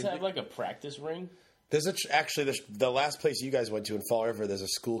 Yeah. You guys have like a practice ring. There's actually the last place you guys went to in Fall River. There's a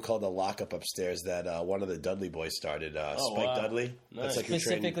school called the Lockup upstairs that one of the Dudley boys started. Spike wow. Dudley. Nice. That's like your training.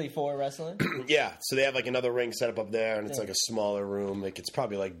 specifically for wrestling. Yeah, so they have like another ring set up there, and it's like a smaller room. Like it's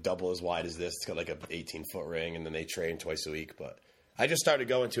probably like double as wide as this. It's got like a 18-foot ring, and then they train twice a week. But I just started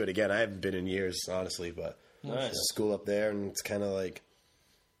going to it again. I haven't been in years, honestly. But Nice. there's a school up there, and it's kind of like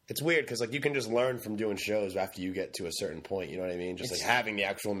it's weird because like you can just learn from doing shows after you get to a certain point. You know what I mean? Just like having the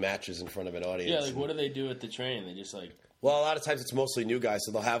actual matches in front of an audience. Yeah, like what do they do at the training? They just like Well, a lot of times it's mostly new guys,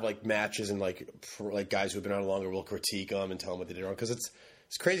 so they'll have like matches and like guys who've been on longer will critique them and tell them what they did wrong because it's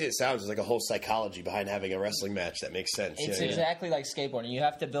As crazy as it sounds, there's like a whole psychology behind having a wrestling match that makes sense. It's Yeah. exactly like skateboarding. You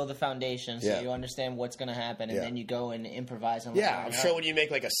have to build a foundation so Yeah. you understand what's going to happen, and Yeah. then you go and improvise. And Yeah, line I'm it sure up. when you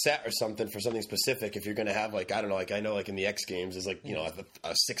make like a set or something for something specific, if you're going to have like, I don't know, like I know like in the X Games, is like, you know,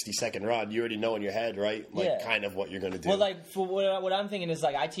 a 60-second run, you already know in your head, right? Like Yeah. kind of what you're going to do. Well, like for what I'm thinking is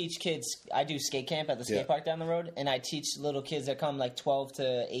like I teach kids. I do skate camp at the skate Yeah. park down the road, and I teach little kids that come like 12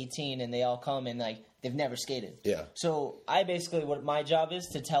 to 18, and they all come and like they've never skated. Yeah. So I basically what my job is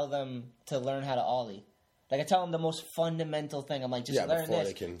to tell them to learn how to ollie. Like I tell them the most fundamental thing. I'm like, just Yeah, learn before this.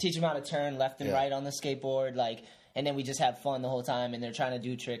 they can- Teach them how to turn left and Yeah. right on the skateboard. Like, and then we just have fun the whole time, and they're trying to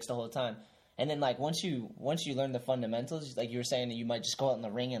do tricks the whole time. And then like once you learn the fundamentals, like you were saying, that you might just go out in the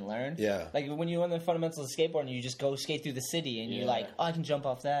ring and learn. Yeah. Like when you learn the fundamentals of skateboarding, you just go skate through the city, and you're Yeah. like, oh, I can jump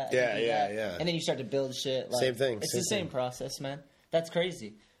off that. I can Yeah, do yeah, that. yeah. And then you start to build shit. Like, Same thing, It's same the same thing. process, man. That's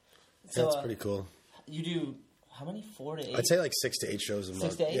crazy. So That's pretty cool. You do how many? 4 to 8? I'd say like 6 to 8 shows a month.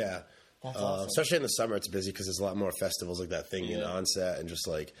 6 to 8? Yeah. That's awesome. Especially in the summer, it's busy because there's a lot more festivals like that thing in Yeah. Onset and just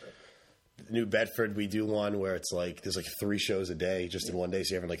like New Bedford. We do one where it's like there's like 3 shows a day just in one day,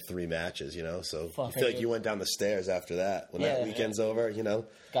 so you're having like 3 matches, you know. So Fuck, you feel I like do. you went down the stairs after that when that Yeah. weekend's over, you know.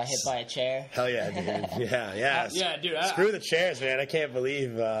 Got hit by a chair. Hell yeah, dude. Yeah. Yeah, dude. Screw the chairs, man. I can't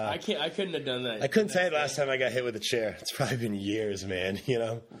believe. I couldn't have done that. I couldn't tell you the last time I got hit with a chair. It's probably been years, man. You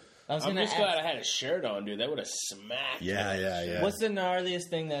know. I was I'm gonna just ask, glad I had a shirt on, dude. That would have smacked. Yeah. what's the gnarliest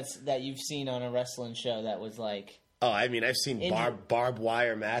thing that you've seen on a wrestling show that was like? Oh, I mean, I've seen barbed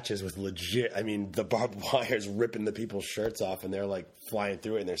wire matches with legit. I mean, the barbed wire's ripping the people's shirts off, and they're like flying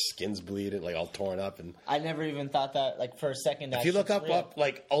through it, and their skin's bleeding, like all torn up. And I never even thought that. Like for a second, if you look up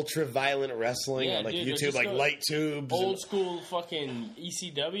like ultra violent wrestling Yeah, on like dude, YouTube, just like go- light tubes, Old and, school fucking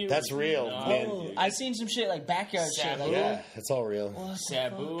ECW. That's real, man. Oh, I seen some shit like backyard shit. Like, yeah, it's all real. what the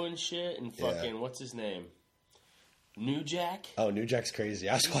Sabu and shit, and fucking what's his name? New Jack. Oh, New Jack's crazy.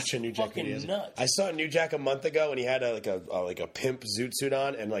 I was watching New Jack fucking videos. nuts. I saw New Jack a month ago, and he had like a pimp zoot suit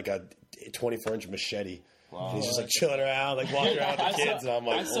on and like a 24-inch machete. And he's just like chilling around, like walking around with the kids, and I'm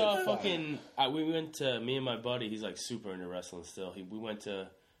like, I saw oh, fuck. fucking. We went to me and my buddy. He's like super into wrestling still. We went to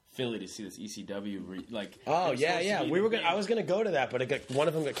Philly to see this ECW. Oh yeah. I was gonna go to that, but one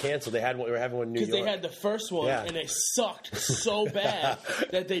of them got canceled. We were having one in New because York. they had the first one Yeah. and they sucked so bad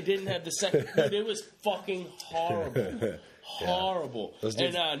that they didn't have the second. Dude, it was fucking horrible, horrible. Those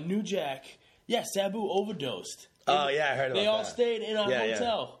dudes- And New Jack, yeah, Sabu overdosed. Oh yeah, I heard about They all that. stayed in our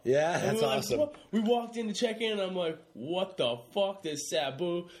hotel. Yeah, And that's we were awesome. Like, we walked in to check in, and I'm like, "What the fuck?" There's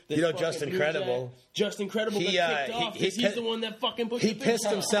Sabu. There's You know, fucking Just New Incredible. Jack. Just Incredible. He, got kicked he- off he 'cause he's pi- the one that fucking put He the pissed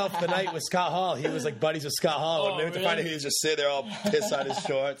picture. himself the night with Scott Hall. He was like buddies with Scott Hall. Oh, When we went to find really? him, he was just sitting there all pissed on his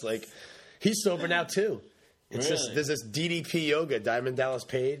shorts. Like he's sober now too. It's just Really? there's this DDP yoga, Diamond Dallas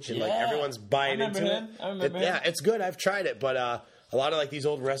Page, and like Yeah. everyone's buying I remember into him. it. I remember him. Yeah, it's good. I've tried it, but a lot of like these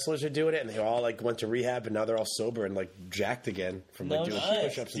old wrestlers are doing it, and they all like went to rehab, and now they're all sober and like jacked again from like No doing shit.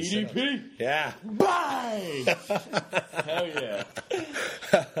 push-ups and sit-ups. DDP. Yeah. Bye. Hell yeah,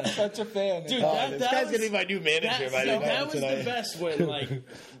 Such a fan, dude. Oh, that this guy's was, gonna be my new manager by the that was tonight. the best when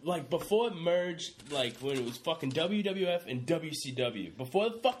like before it merged, like when it was fucking WWF and WCW. Before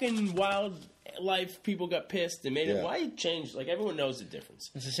the fucking wildlife people got pissed and made it. Yeah. Why you changed? Like everyone knows the difference.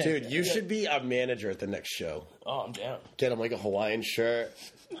 It's the same Dude, thing. you should be a manager at the next show. Oh, I'm down. Get him like a Hawaiian shirt.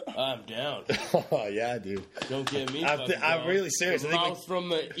 I'm down. Oh yeah, dude. Don't get me. I'm fucking wrong. really serious. The I think mouth from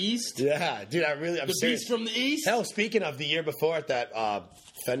the east. Yeah, dude, I'm The serious. beast from the east. Hell, speaking of the year before at that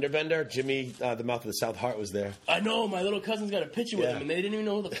fender bender, Jimmy, the mouth of the South Heart was there. I know. My little cousin's got a picture with Yeah. him, and they didn't even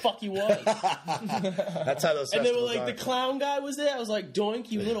know who the fuck he was. That's how those And they were festivals like, are. the clown guy was there. I was like,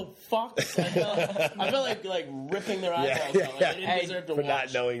 Doink, you little fucks. I felt like ripping their eyebrows out. Like, they didn't Hey, deserve to for watch.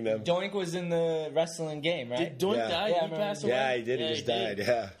 not knowing them. Doink was in the wrestling game, right? Did Doink Yeah. die? Yeah, I Did he remember. pass away? Yeah, he did. He just died.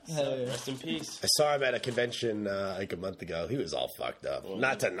 Yeah. Hell yeah. Rest in peace. I saw him at a convention like a month ago. He was all fucked up.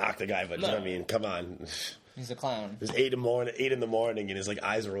 Not to knock the guy, but you know what I mean, come on. He's a clown. It was 8 in the morning, and his like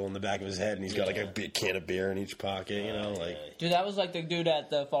eyes are rolling in the back of his head, and he's got like a big can of beer in each pocket. You know, like Dude, that was like the dude at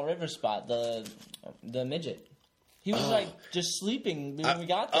the Fall River spot, the midget. He was like just sleeping when we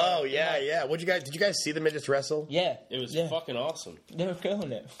got there. oh yeah, yeah. Did you guys see the midgets wrestle? Yeah. It was yeah. fucking awesome. They were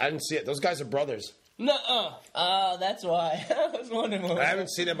killing it. I didn't see it. Those guys are brothers. Nuh-uh. Oh, that's why. I was wondering what I was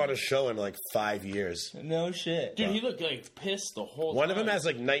haven't seen them on a show in like 5 years. No shit. Dude, he looked like pissed the whole One time. of them has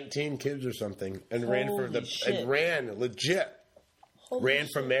like 19 kids or something, and ran Holy shit. ran legit. Ran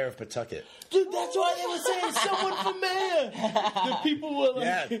for mayor of Pawtucket. Dude, that's why they were saying someone for mayor. The people were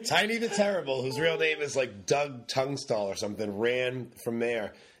like, Yeah, Tiny the Terrible, whose real name is like Doug Tungstall or something, ran for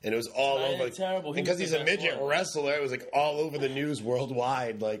mayor. And it was all Tiny over. the Terrible, he Because was he's the a best midget one. wrestler, it was like all over the news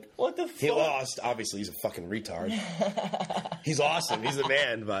worldwide. Like, What the he fuck? lost. Obviously, he's a fucking retard. He's awesome. He's the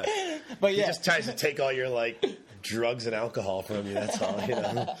man, but But he yeah, just tries to take all your like drugs and alcohol from you. That's all, you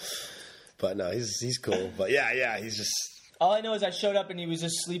know. But no, he's cool. But yeah, he's just. all I know is I showed up and he was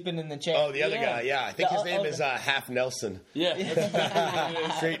just sleeping in the chair. Oh, the other guy, yeah. I think his name is Half Nelson.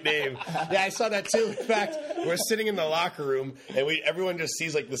 yeah. Great name. Yeah, I saw that too. In fact, we're sitting in the locker room and everyone just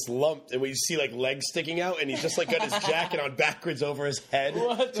sees like this lump and we see like legs sticking out and he's just like got his jacket on backwards over his head.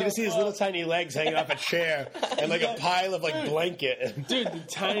 What So you the just see his little tiny legs hanging off a chair and like a pile of like blanket. Dude, the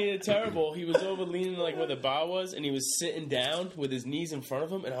Tiny the Terrible, he was over leaning like where the bar was, and he was sitting down with his knees in front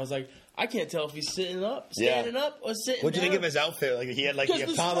of him, and I was like, I can't tell if he's sitting up, standing up, or sitting What'd you think down. of his outfit? Like he had like the 'Cause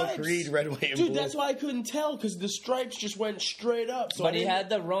the Apollo stripes. Creed red, white, and Dude, blue. that's why I couldn't tell, because the stripes just went straight up. So But I he didn't- had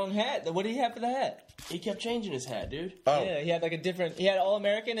the wrong hat. What did he have for the hat? He kept changing his hat, dude. Oh, Yeah, he had like a different. He had All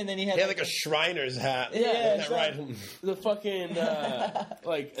American, and then he had. he had like a Shriner's hat. Yeah, Isn't it's that right? The fucking,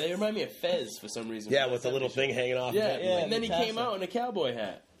 like, they remind me of Fez for some reason. Yeah, with the little thing hanging off. Yeah, of it. yeah. and then he Tassel. came out in a cowboy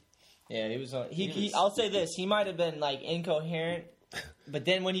hat. Yeah, he was on. He was- I'll say this: he might have been like incoherent, but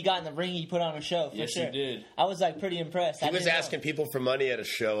then when he got in the ring, he put on a show. For Yes, sure. he did. I was like pretty impressed. He was asking people for money at a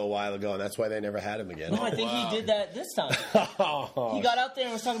show a while ago, and that's why they never had him again. No, I think wow. he did that this time. Oh, He got out there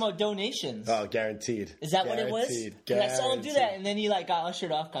and was talking about donations. guaranteed. Is that what it was? Guaranteed. 'Cause I saw him do that, Guaranteed. and then he like got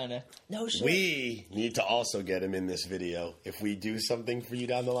ushered off, kind of. No shit. We need to also get him in this video if we do something for you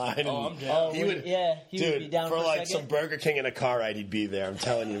down the line. Oh, I'm down. Oh, He would, yeah, he dude, would be down for for a like second. some Burger King and a car ride, he'd be there. I'm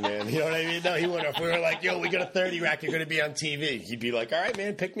telling you, man. You know what I mean? No, he wouldn't. If we were like, yo, we got a 30 rack, you're going to be on TV, he'd be like, all right,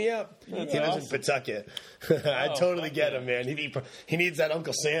 man, pick me up. He lives in awesome. Pawtucket. I'd totally fuck get yeah. him, man. He needs that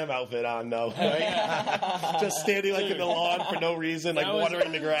Uncle Sam outfit on, though. Right? Just standing like in the lawn for no reason, like That was-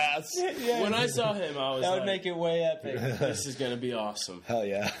 watering the grass. When I saw him, I was That would like, make it way epic. this is going to be awesome. Hell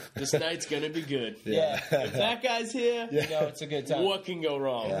yeah. This night's going to be good. Yeah. If that guy's here, You know, it's a good time. what can go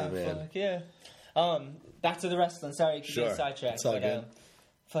wrong? Yeah, man. Fuck yeah. Back to the wrestling. Sorry, keep Sure. getting sidetracked. It's all but, good.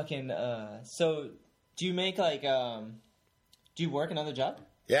 So, do you make like do you work another job?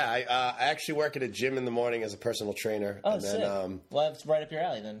 Yeah, I actually work at a gym in the morning as a personal trainer. Oh, and then, sick. Well, that's right up your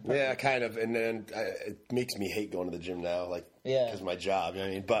alley then. yeah, kind of. And then it makes me hate going to the gym now, like, Yeah. because of my job. You know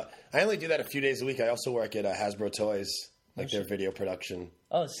what I mean? But I only do that a few days a week. I also work at Hasbro Toys, like their video production.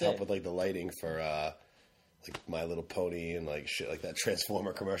 Oh, sick. Help with like the lighting for like My Little Pony and like shit like that,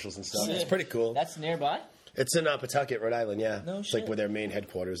 Transformer commercials and stuff. Sick. It's pretty cool. That's nearby. It's in Pawtucket, Rhode Island. Yeah, No it's like shit. where their main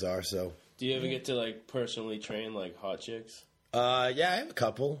headquarters are. So, Do you ever get to like personally train like hot chicks? yeah, I have a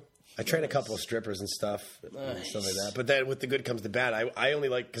couple. I train a couple of strippers and stuff and stuff like that. But then with the good comes the bad. I only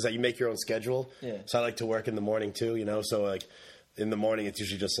like, because you make your own schedule. Yeah. So I like to work in the morning too, you know. So like in the morning, it's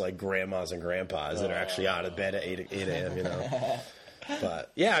usually just like grandmas and grandpas that are actually out of bed at 8 a.m., you know.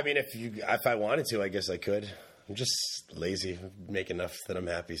 But yeah, I mean, if I wanted to, I guess I could. I'm just lazy. I make enough that I'm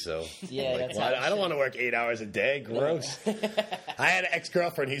happy. So Yeah, I'm that's well, how it I don't should. want to work 8 hours a day. Gross. I had an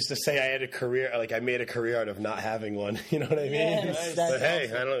ex-girlfriend who used to say I had a career, like I made a career out of not having one. You know what I mean? Yes, that's But hey,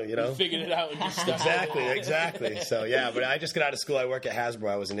 I don't, you know. Figured it out and just stuck Exactly. So yeah, but I just got out of school. I work at Hasbro.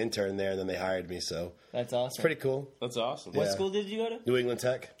 I was an intern there, and then they hired me. So That's awesome. pretty cool. That's awesome. What Yeah. school did you go to? New England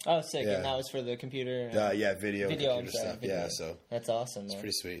Tech. Oh, sick. Yeah. And that was for the computer. Yeah, video I'm computer sorry, stuff. video. Yeah, so That's awesome, man.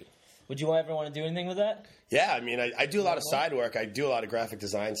 pretty sweet. Would you ever want to do anything with that? Yeah, I mean, I do a lot of side work. I do a lot of graphic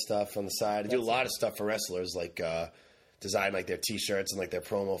design stuff on the side. I do a lot of stuff for wrestlers, like design like their T-shirts and like their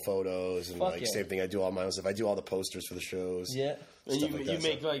promo photos, and Fuck like yeah. same thing. I do all my own stuff. I do all the posters for the shows. Yeah. And Stuff you, like you that,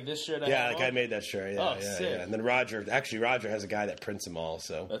 make so. like this shirt. I Yeah, have like I on? made that shirt. Yeah, Oh, yeah, sick. yeah. And then Roger has a guy that prints them all.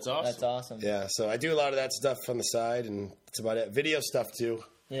 So That's awesome. That's awesome. yeah, so I do a lot of that stuff on the side, and that's about it. Video stuff too.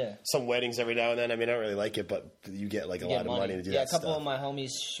 Yeah. Some weddings every now and then. I mean, I don't really like it, but you get like a Get lot of money to do yeah, that a couple stuff. of my homies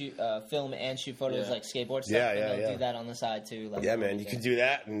shoot, film and shoot photos Yeah. like skateboard stuff. Yeah, and yeah, they'll yeah. do that on the side too. Like, Yeah, man, you can do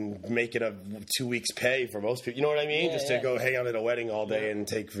that and make it a 2 weeks pay for most people. You know what I mean? Yeah, Just yeah. to go hang out at a wedding all day and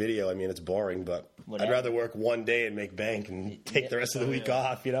take video. I mean, it's boring, but Whatever. I'd rather work one day and make bank and take the rest of the week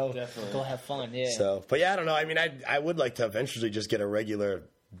off, you know? Definitely. Go have fun. Yeah. So, but yeah, I don't know. I mean, I would like to eventually just get a regular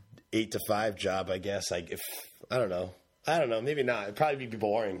 8 to 5 job, I guess. Like, if, I don't know. Maybe not. It'd probably be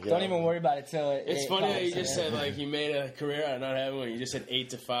boring. you Don't know? even worry about it till it. It's it funny comes, how you just yeah. said like you made a career out of not having one. You just said 8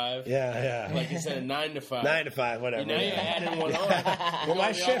 to 5. Yeah, yeah. Like you said 9 to 5. 9 to 5, whatever. Now you're yeah. adding one on. Well,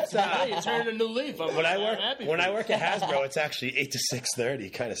 my shift, you turned a new leaf. when I I'm work at Hasbro, it's actually 8 to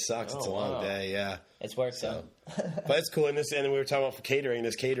 6:30. Kind of sucks. It's a Oh, long wow. day. Yeah. It's work so. But it's cool. And then we were talking about for catering.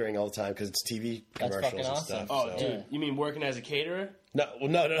 There's catering all the time because it's TV That's commercials fucking and awesome. stuff. Oh, so. dude, you mean working as a caterer? No.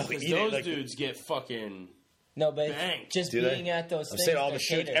 Because Eat it, those like, dudes get fucking. No, but Bang. just Do they? being at those I'm things. saying all the they're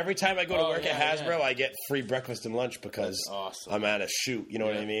shoot. catered. Every time I go to Oh, work yeah, at Hasbro, yeah. I get free breakfast and lunch because That's awesome. I'm at a shoot. You know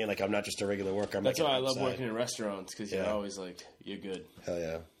what I Yeah. mean? Like I'm not just a regular worker. I'm That's like why I love outside. working in restaurants because you're Yeah. always like, you're good. Hell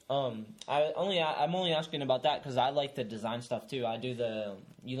yeah. I'm only asking about that because I like the design stuff too. I do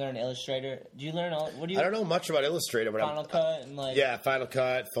you learn Illustrator. Do you learn what do you? I don't know much about Illustrator, but Final Cut and like. yeah, Final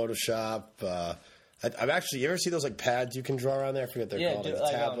Cut, Photoshop. I've actually. You ever see those like pads you can draw on there? I forget what they're Yeah, called. do- Like,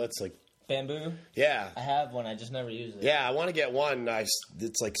 like, tablets, like Bamboo. yeah. I have one. I just never use it. Yeah, I want to get one.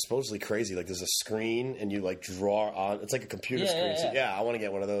 It's like supposedly crazy. Like there's a screen and you like draw on. It's like a computer Yeah, screen. yeah, So, yeah. yeah, I want to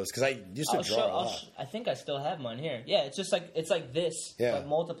get one of those because I used to draw a lot. I think I still have mine here. Yeah, it's just like this, Yeah. but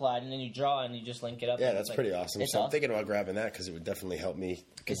multiplied, and then you draw and you just link it up. Yeah, and that's it's pretty like, awesome. It's So I'm awesome. thinking about grabbing that because it would definitely help me.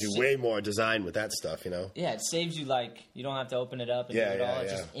 Could It's do way more design with that stuff. You know, Yeah, it saves you you don't have to open it up and Yeah, do it yeah, all.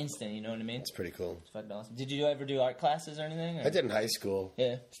 It's yeah. just instant. You know what I mean? it's pretty cool. It's fucking awesome. Did you ever do art classes or anything? Or? I did in high school.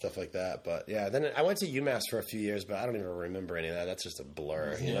 Yeah. Stuff like that. But yeah, then I went to UMass for a few years, but I don't even remember any of that. That's just a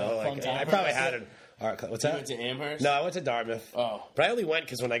blur. You know, fun like time. I probably had an art class. What's You that? went to Amherst? No, I went to Dartmouth. Oh. But I only went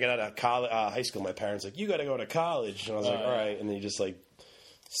because when I got out of college, high school, my parents were like, you got to go to college. And I was like, yeah. all right. And then you just like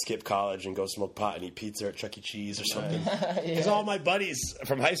skip college and go smoke pot and eat pizza at Chuck E. Cheese or something. Because all my buddies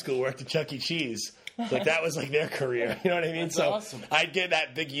from high school worked at Chuck E. Cheese. Like that was like their career. You know what I mean? That's so awesome. I'd get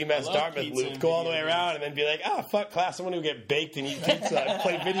that big UMass love Dartmouth pizza loop, and go all the way video around, and then be like, oh, fuck class. I'm going to get baked and eat pizza and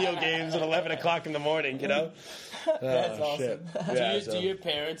play video games at 11 o'clock in the morning, you know? That's Oh, awesome. shit. Yeah, Do your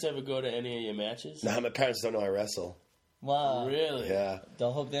parents ever go to any of your matches? Nah, my parents don't know I wrestle. Wow. Really? Yeah.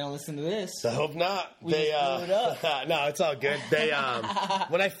 Don't hope they don't listen to this. I hope not. We just blew it up. No, it's all good. They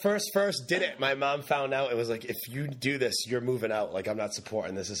when I first did it, my mom found out. It was like, if you do this, you're moving out. Like I'm not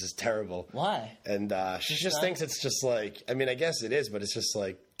supporting this. This is terrible. Why? And she just not- thinks it's just like, I mean, I guess it is, but it's just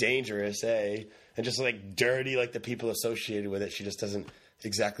like dangerous, and just like dirty, like the people associated with it. She just doesn't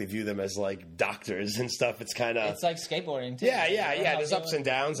exactly view them as like doctors and stuff. It's kind of It's like skateboarding too. yeah. You know how There's ups people- and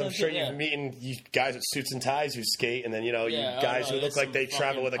downs. I'm sure Yeah. you've meeting you guys with suits and ties who skate, and then you Yeah, guys oh, no, who look there's like they some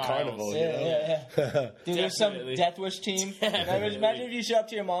travel with a fucking carnival. piles. You know? Yeah. Dude, there's some Definitely. Death Wish team. Imagine if you show up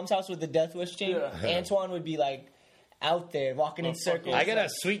to your mom's house with the Death Wish team. Yeah. Antoine would be like out there walking in fucking- circles. I got a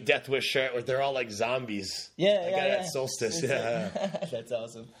sweet Death Wish shirt where they're all like zombies. Yeah, I got it at Solstice. It's Yeah. That's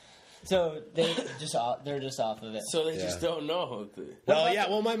awesome. So they're just off of it. So they just Yeah. don't know. No, yeah.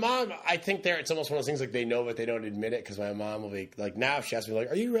 Well, my mom, I think it's almost one of those things like they know, but they don't admit it because my mom will be like, now if she asks me, like,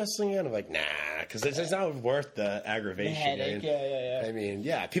 are you wrestling yet? I'm like, nah, because it's not worth the The aggravation. headache. I mean, Yeah. I mean,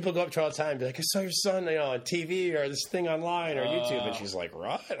 yeah, people go up to her all the time and be like, I saw your son, on TV or this thing online or YouTube. And she's like,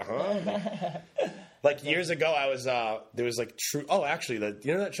 what? Huh? Like years ago, I was, there was like actually,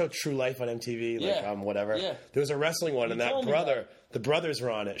 you know that show True Life on MTV? Like, Yeah. whatever. Yeah. There was a wrestling one, and that told me brother, the brothers were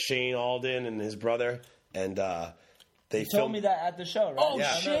on it, Shane Alden and his brother, and they You told filmed me that at the show, right? Oh,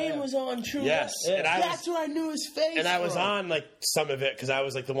 Yeah. Shane was on True Yes, Life. and I was- That's where I knew his face. And I was from. on like some of it because I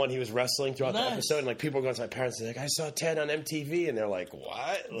was like the one he was wrestling throughout the Nice. episode, and like people were going to my parents and like, I saw Ted on MTV, and they're like,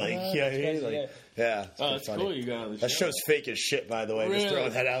 what? Like, Yeah, yeah, that's crazy, like, yeah. yeah. It's Oh, pretty that's funny. cool. You got on the That show. show's fake as shit, by the way. Just Really?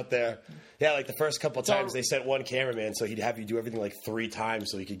 throwing that out there. Yeah, like the first couple times all- they sent one cameraman, so he'd have you do everything like 3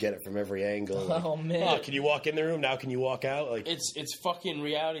 times so he could get it from every angle. Like, Oh, man. Oh, can you walk in the room now? Can you walk out? Like It's fucking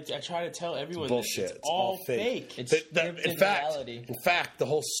reality. I try to tell everyone bullshit. that it's all fake. It's in scripted fact, reality. in fact, the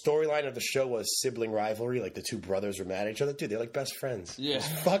whole storyline of the show was sibling rivalry. Like the two brothers were mad at each other. Dude, they're like best friends. Yeah. It's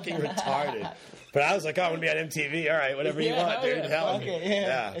fucking retarded. But I was like, oh, I'm gonna be on MTV. All right, whatever you Yeah, want, dude. yeah, Hell, Fuck it,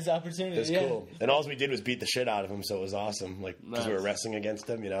 yeah. It's opportunity. It was yeah. cool. And all we did was beat the shit out of him, so it was awesome. Like because we were Nice. wrestling against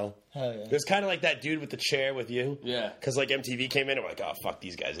him, Hell yeah. It was kind of like that dude with the chair with you. Yeah. Because like MTV came in and we're like, oh fuck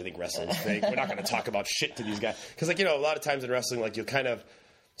these guys. I think wrestling's fake. We're not going to talk about shit to these guys. Because like a lot of times in wrestling, like you'll kind of.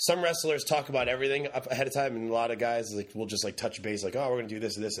 Some wrestlers talk about everything up ahead of time, and a lot of guys like will just like touch base, like, "Oh, we're gonna do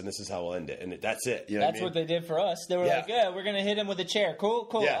this and this, and this is how we'll end it," and that's it. You know That's what I what mean? they did for us. They were Yeah. like, yeah, we're going to hit him with a chair. Cool.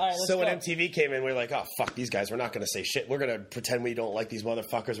 Yeah. All right, let's So when go. MTV came in, we were like, "Oh fuck these guys! We're not going to say shit. We're going to pretend we don't like these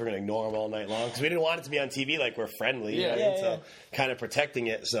motherfuckers. We're going to ignore them all night long because we didn't want it to be on TV like we're friendly. You know what I mean? Yeah, So kind of protecting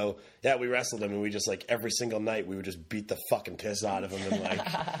it. So yeah, we wrestled them, and we just like every single night we would just beat the fucking piss out of them and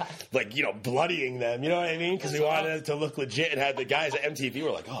like bloodying them. You know what I mean? Because we wanted it to look legit and had the guys at MTV were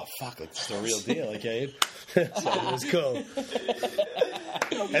like, "Oh fuck, like this is the real deal." Like, so it was cool.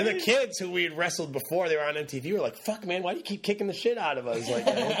 And the kids who we had wrestled before they were on MTV were like, "Fuck, man, why do you keep kicking the shit out of us?" Like,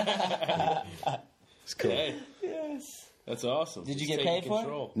 it's cool. Hey, that's awesome. Did you Just get taking paid for it?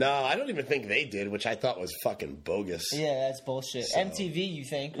 control. No, I don't even think they did, which I thought was fucking bogus. Yeah, that's bullshit. MTV, you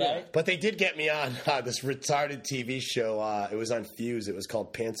think, right? But they did get me on this retarded TV show. It was on Fuse. It was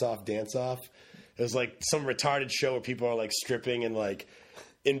called Pants Off, Dance Off. It was like some retarded show where people are like stripping and like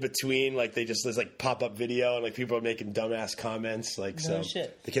in between, like there's like pop up video and like people are making dumbass comments. Like No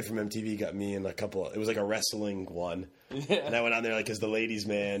shit. the kid from MTV got me in a couple. It was like a wrestling one, and I went on there like as the ladies'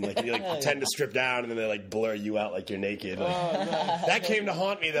 man. Like you like pretend to strip down and then they like blur you out like you're naked. Like, that came to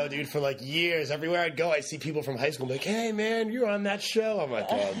haunt me though, dude, for like years. Everywhere I'd go, I see people from high school like, "Hey man, you're on that show." I'm like,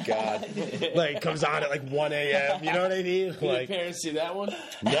 "Oh god!" Like it comes on at like 1 a.m. You know what I mean? Did Like, your parents see that one?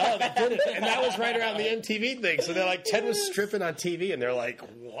 no, they didn't. And that was right around the MTV thing. So they're like, Ted was stripping on TV, and they're like,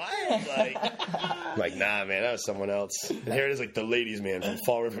 what? Like, I'm like, nah, man, that was someone else. And here it is, like the ladies' man from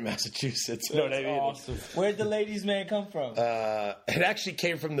Fall River, Massachusetts. You know what I mean? Awesome. Where'd the ladies' man come from? It actually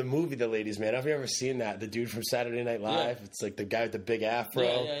came from the movie The Ladies' Man. Have you ever seen that? The dude from Saturday Night Live. Yeah. It's like the guy with the big afro.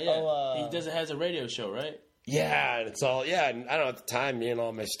 Yeah. Oh, He has a radio show, right? Yeah, and it's all and I don't know, at the time, me and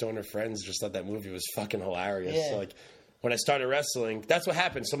all my stoner friends just thought that movie was fucking hilarious. Yeah. So like when I started wrestling, that's what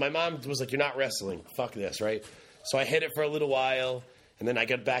happened. So my mom was like, "You're not wrestling. Fuck this," right? So I hit it for a little while, and then I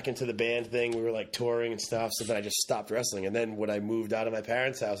got back into the band thing. We were like touring and stuff, so then I just stopped wrestling. And then when I moved out of my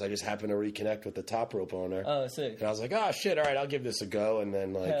parents' house, I just happened to reconnect with the Top Rope owner. Oh, sick. And I was like, "Oh shit, all right, I'll give this a go." And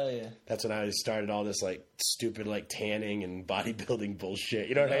then like Hell yeah. that's when I started all this like stupid like tanning and bodybuilding bullshit.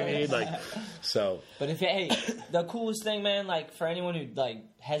 You know what I mean? Like so But the coolest thing, man, like for anyone who like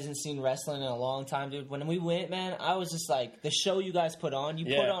hasn't seen wrestling in a long time, dude. When we went, man, I was just like, the show you guys put on,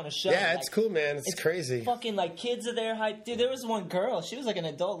 put on a show. yeah, like, it's cool, man. It's crazy. Fucking like kids are there, hype, dude. There was one girl, she was like an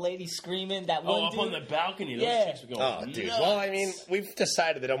adult lady screaming. That one Up dude, on the balcony. Those Yeah. chicks were going Oh, dude. nuts. Well, I mean, we've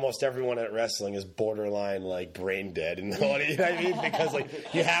decided that almost everyone at wrestling is borderline like brain dead, and you know what I mean? Because like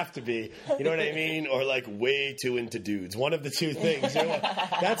you have to be, you know what I mean, or like way too into dudes. One of the two things. You know what?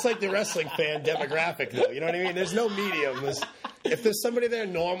 That's like the wrestling fan demographic, though. You know what I mean? There's no medium. If there's somebody there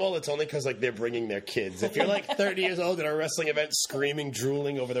normal, it's only because like they're bringing their kids. If you're like 30 years old at a wrestling event, screaming,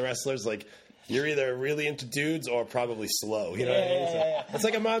 drooling over the wrestlers, like. You're either really into dudes or probably slow. You know what I mean? Yeah. It's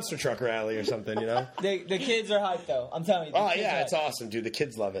like a monster truck rally or something, you know? the kids are hyped though. I'm telling you. the Oh kids yeah, are it's hyped. awesome, dude. The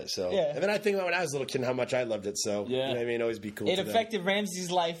kids love it. So, Yeah. and then I think about when I was a little kid and how much I loved it. So, you know what I mean? Always be cool. It to them. affected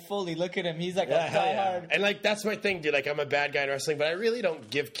Ramsey's life fully. Look at him. He's like Yeah, a hell yeah. diehard. And like that's my thing, dude. Like I'm a bad guy in wrestling, but I really don't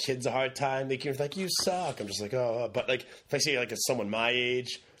give kids a hard time. They can like, you suck. I'm just like, oh. But like if I see like someone my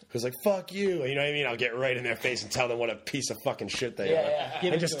age who's like, fuck you, you know what I mean? I'll get right in their face and tell them what a piece of fucking shit they are. Yeah.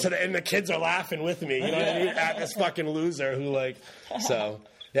 Give And it just to 'em. and the kids are laughing with me. You know what I mean? At this fucking loser who like so.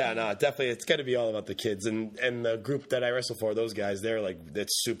 Yeah, no, definitely. It's got to be all about the kids, and the group that I wrestle for, those guys, they're like,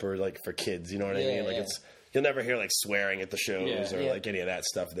 it's super like for kids. You know what I mean? Like Yeah. it's you'll never hear like swearing at the shows or Yeah. like any of that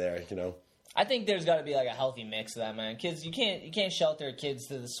stuff there. You know? I think there's got to be like a healthy mix of that, man. Kids, you can't shelter kids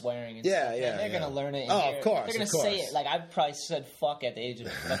to the swearing. And Yeah, stuff, man. yeah, They're yeah. gonna learn it. And Oh, hear of it. course, They're gonna of say course. it. Like I probably said fuck at the age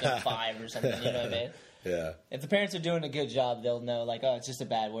of fucking 5 or something. You know what I mean? Yeah. If the parents are doing a good job, they'll know. Like, oh, it's just a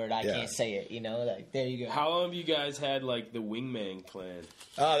bad word. I Yeah. can't say it. You know, like there you go. How long have you guys had like the wingman plan?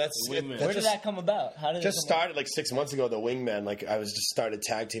 Oh, that's Wingman. Where that did that come about? How did it just come about? started like 6 months ago. The wingman, like I was just started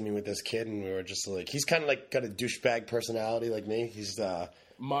tag teaming with this kid, and we were just like, he's kind of like got a douchebag personality like me. He's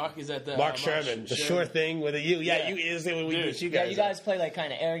Mark is at the Mark Sherman, the sure thing with a U. Yeah, Yeah. you is it when we Dude. beat you Yeah, guys. you guys play like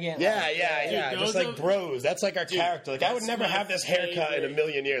kind of arrogant. Yeah, like, yeah. Dude, Just those like are- bros. That's like our character. Like I would that's never my have this haircut in a favorite.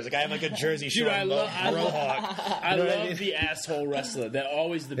 million years. Like I have like a Jersey Shore I love mohawk. I You know what I love mean? the asshole wrestler. They're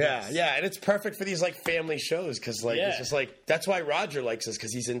always the Yeah, best. yeah, and it's perfect for these like family shows because like Yeah. it's just like that's why Roger likes us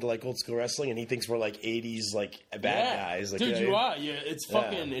because he's into like old school wrestling and he thinks we're like '80s like bad guys. Like, Dude, you know you what I are. mean? Yeah, it's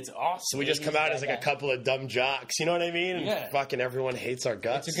fucking. It's awesome. So we just come out as like a couple of dumb jocks, you know what I mean? And Yeah. fucking everyone hates our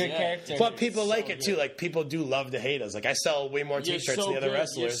guts. It's a good Yeah. character. But people so like it too. good. Like people do love to hate us. Like I sell way more You're T-shirts so than the other good.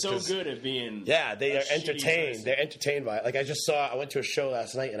 wrestlers. You're so 'cause- good at being. Yeah, they a are shitty entertained. person. They're entertained by it. Like I went to a show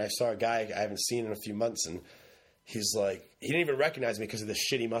last night and I saw a guy I haven't seen in a few months and he's like, he didn't even recognize me because of the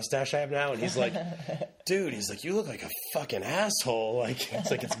shitty mustache I have now. And he's like, dude, he's like, you look like a fucking asshole. Like,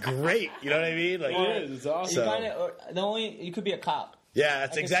 it's great. You know what I mean? Like, It is. It's awesome. So- you could be a cop. yeah,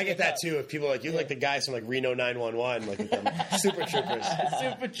 that's I can exactly see that that. too. If people are like, you look like the guys from like Reno 911, like with them Super Troopers.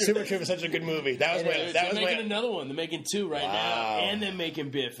 Super Troopers, such a good movie. That was They're that was making my. another one. They're making 2 right Wow. now, and they're making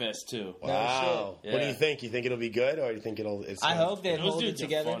Beer Fest 2. Wow. shit. What do Yeah. you think? You think it'll be good, or do you think it'll? It's I hope they Those hold it dudes are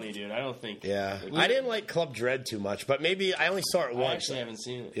together. funny, dude. I don't think. Yeah, I didn't like Club Dread too much, but maybe I only saw it I once. actually haven't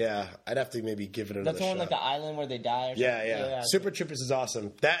seen it. Yeah, I'd have to maybe give it another That's the one shot. like the island where they die. Or Yeah, something? yeah. Super Troopers is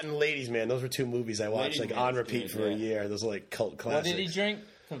awesome. That and Ladies Man, those were 2 movies I watched Ladies like Man on is repeat good, for a yeah. year. Those are like cult What classics. did he drink?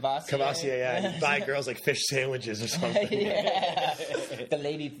 Kvassier. Kvassier, yeah. He'd buy girls like fish sandwiches or something. Yeah. The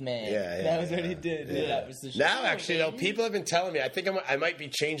ladies man. Yeah, yeah, That was what yeah. he did. Yeah. That was the shit. Now, actually, though, people have been telling me I think I might be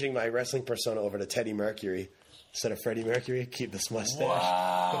changing my wrestling persona over to Teddy Mercury instead of Freddie Mercury. Keep this mustache.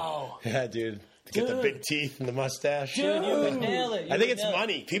 Wow. Yeah, dude. Get the Dude. big teeth and the mustache. Dude, you would nail it. You I think would it's nail it.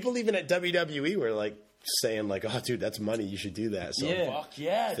 money. People even at WWE were like saying like, "Oh, dude, that's money. You should do that." So Yeah. Fuck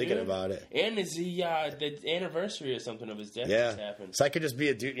yeah, thinking dude. about it. And is he the anniversary or something of his death Yeah. just happened? So I could just be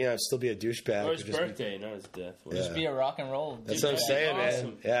a dude, still be a douchebag. Or his Could just be- birthday, not his death. Yeah. Just be a rock and roll. That's dude. what I'm saying, awesome.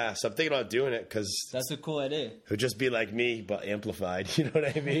 man. Yeah, so I'm thinking about doing it because That's a cool idea. it would just be like me, but amplified. You know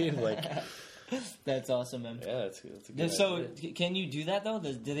what I mean? Like, That's awesome, man. Yeah, that's a good So, idea. can you do that though?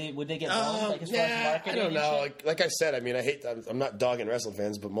 Would they get involved like, as far as yeah, I marketing? don't and know. shit? Like I said, I mean, I'm not dogging wrestling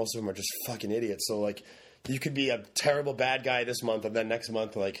fans, but most of them are just fucking idiots. So like, you could be a terrible bad guy this month, and then next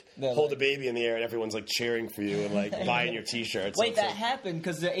month, like, Yeah, hold like- a baby in the air, and everyone's like cheering for you and like buying your T-shirts. Wait, So that it's like- happened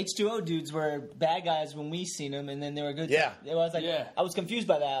because the H2O dudes were bad guys when we seen them, and then they were good. Yeah. I was like, Yeah. I was confused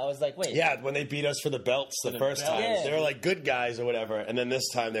by that. I was like, wait, Yeah, when they beat us for the belts the first belts. time, Yeah. they were like good guys or whatever, and then this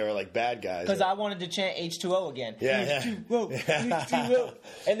time they were like bad guys. because I wanted to chant H2O again. Yeah, yeah. H2O, H2O,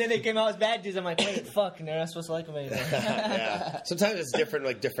 and then they came out as bad dudes. I'm like, wait, fuck, and they're not supposed to like them anymore. Yeah. Sometimes it's different,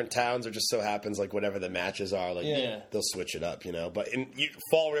 like different towns, or just so happens like whatever the matches are, like Yeah. they'll switch it up, But in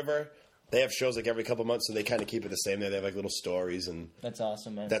Fall River, they have shows like every couple months, so they kind of keep it the same. There, they have like little stories, and That's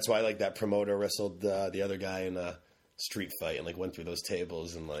awesome, man. that's why like that promoter wrestled the other guy in a street fight and like went through those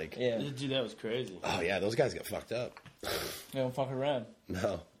tables and like, yeah, Dude, that was crazy. oh yeah, those guys get fucked up. they don't fuck around.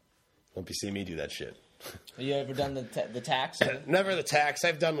 No, don't be seeing me do that shit. Have you ever done the tax? Never the tax.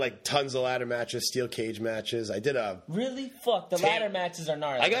 I've done like tons of ladder matches, steel cage matches. I did a. Really? Fuck, the ladder matches are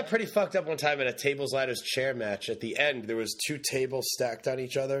gnarly. I got pretty fucked up one time at a tables, ladders, chair match. At the end, there was 2 tables stacked on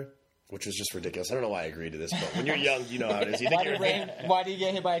each other, which was just ridiculous. I don't know why I agreed to this, but when you're young, you know how it is. You think Why do you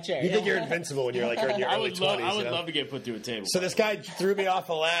get hit by a chair? you think you're invincible when you're like in your I early would 20s. love, you know? love to get put through a table. So this guy threw me off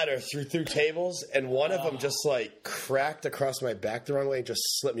a ladder through tables, and one of them just like cracked across my back the wrong way and just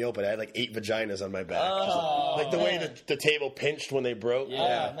slipped me open. I had like 8 vaginas on my back. Oh, like the way man. the table pinched when they broke. Oh,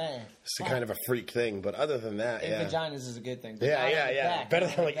 Yeah. man. It's a kind of a freak thing, but other than that, 8 yeah. vaginas is a good thing. Yeah, Not yeah, on the yeah. back, Better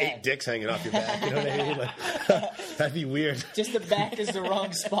not than on like the 8 back. dicks hanging off your back. You know what I mean? Like, that'd be weird. Just the back is the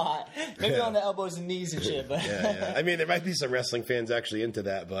wrong spot. Maybe on the elbows and knees and shit, but Yeah, yeah. I mean, there might be some wrestling fans actually into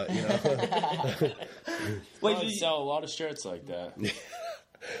that, but you know, wait, I'd sell a lot of shirts like that.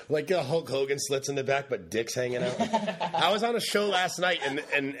 like Hulk Hogan slits in the back, but dicks hanging out. I was on a show last night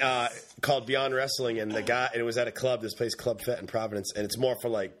and called Beyond Wrestling, and the guy, and it was at a club, this place Club Fet in Providence, and it's more for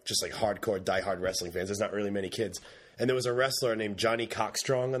like just like hardcore, diehard wrestling fans. There's not really many kids, and there was a wrestler named Johnny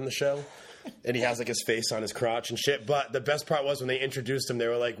Cockstrong on the show. And he has like his face on his crotch and shit. But the best part was when they introduced him, they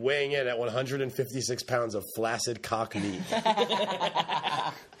were like weighing in at 156 pounds of flaccid cock meat.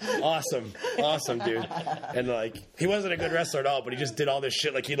 Awesome, dude. And like, he wasn't a good wrestler at all, but he just did all this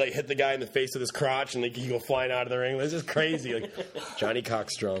shit. Like, he'd like hit the guy in the face with his crotch, and like he'd go flying out of the ring. It was just crazy. Like, Johnny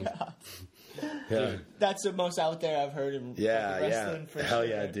Cockstrong. Yeah. that's the most out there I've heard in Yeah, wrestling yeah. for Hell sure.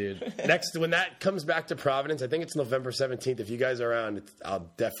 yeah, dude. Next, when that comes back to Providence, I think it's November 17th. If you guys are around,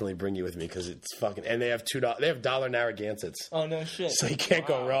 I'll definitely bring you with me because it's fucking. And they have $2. They have $1 Narragansetts. Oh no shit. So you can't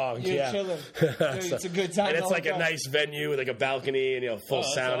go wrong. You're yeah. chilling. Dude, it's a good time. And the it's whole like a time. nice venue with like a balcony and full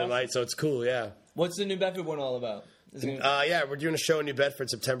that's sound and awesome. light, so it's cool. Yeah. What's the New Bedford one all about? Is it gonna- Yeah, we're doing a show in New Bedford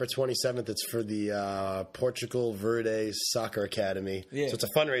September 27th. It's for the Portugal Verde Soccer Academy. Yeah. So it's a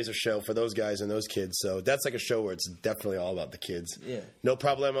fundraiser show for those guys and those kids. So that's like a show where it's definitely all about the kids. Yeah. No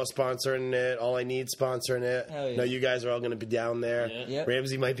Problemo sponsoring it. All I Need sponsoring it. Hell yeah. No, you guys are all going to be down there. Yeah. Yep.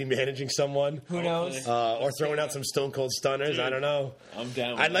 Ramsey might be managing someone. Who knows? Or throwing out some Stone Cold Stunners. I don't know. I'm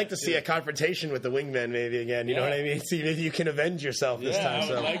down. With I'd like that, to see a confrontation with the wingmen maybe again. You know Yeah. what I mean? See if you can avenge yourself this Yeah, time. I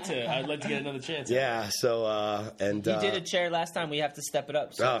would So. like to. I'd like to get another chance. Yeah, so and He did a chair last time. We have to step it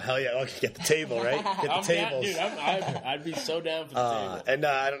up. So. oh hell yeah! Okay, get the table right. Get the I'm tables. down, dude. I'd be so down for the table. And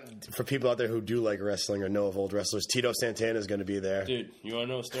I don't. For people out there who do like wrestling or know of old wrestlers, Tito Santana is going to be there. Dude, you want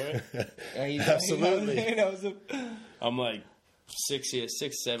to know a story? Yeah, Absolutely. He knows him. I'm like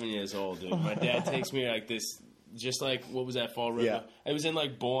 7 years old, dude. My dad takes me like this, just like, what was that, Fall River? Yeah. It was in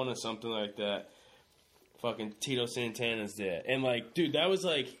like Bourne or something like that. Fucking Tito Santana's there. And like, dude, that was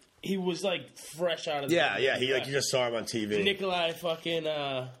like, he was like fresh out of the Yeah, yeah. He like you just saw him on TV. Nikolai fucking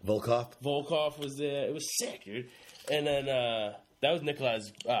Volkov. Volkov was there. It was sick, dude. And then that was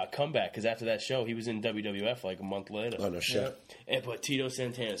Nikolai's comeback, because after that show, he was in WWF like a month later. Oh no shit. But Tito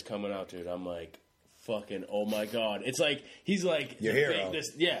Santana's coming out, dude. I'm like, fucking, oh my god. It's like, he's like... Your the hero.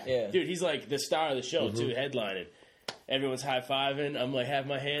 Yeah. Dude, he's like the star of the show, Mm-hmm. too, headlining. Everyone's high-fiving. I'm like, have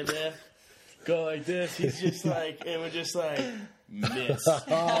my hand there. Go like this. He's just like, it would just like... miss.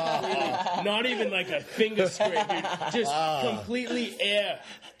 Not even like a finger scrape, dude. Just completely air.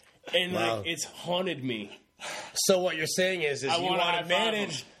 And Wow. like, it's haunted me. So what you're saying is I you wanna want high to five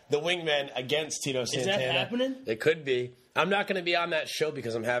manage the wingmen against Tito Santana. that happening? It could be. I'm not going to be on that show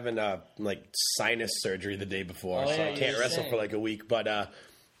because I'm having like sinus surgery the day before, Oh, so yeah, I you can't were wrestle saying. for like a week. But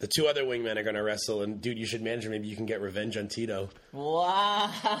The two other wingmen are going to wrestle, and dude, you should manage. Maybe you can get revenge on Tito.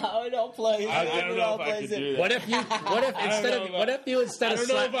 Wow! Don't play. I don't know if I could do that. What if you instead I of don't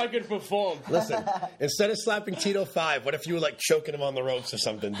know if I could perform. listen, instead of slapping Tito 5, what if you were like choking him on the ropes or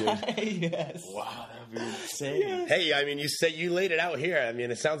something, dude? Yes. Wow, that'd be insane. Hey, I mean, you laid it out here. I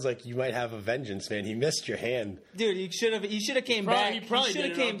mean, it sounds like you might have a vengeance, man. He missed your hand. Dude, you should have came back. He probably should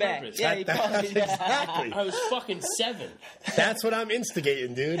have did it came on back. purpose. Yeah, he probably did. Exactly. I was fucking 7. That's what I'm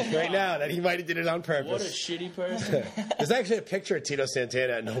instigating, dude, right now. That he might have did it on purpose. What a shitty person. There's actually a picture of Tito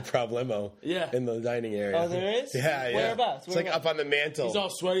Santana at No Problemo. Yeah. In the dining area. Oh, there is? Yeah, yeah. Whereabouts? It's like up on the mantle. He's all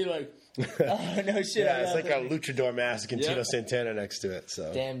sweaty, like. Oh, no shit. yeah, it's like a luchador mask and Yeah. Tito Santana next to it.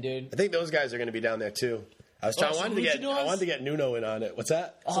 So Damn, dude. I think those guys are going to be down there too. I some wanted to get Nuno in on it. What's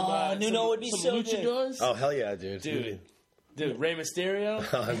that? Oh, Nuno would be some so good. luchadors? Oh hell yeah, dude. Dude, Rey Mysterio?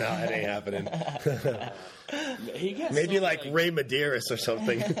 Oh no, that ain't happening. He gets Maybe some, like Ray Medeiros or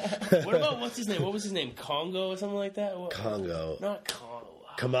something. What about, what's his name? What was his name? Congo or something like that? Congo. Not Congo.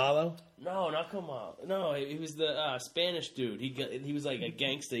 Kamalo? No, not Kamal. No, he was the Spanish dude. He was like a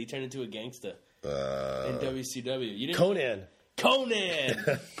gangster. He turned into a gangster in WCW. You didn't Conan!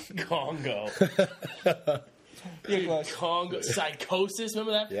 Congo. You're close. Congo. Psychosis,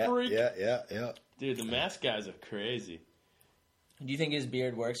 remember that freak? Yeah. Dude, the mask guys are crazy. Do you think his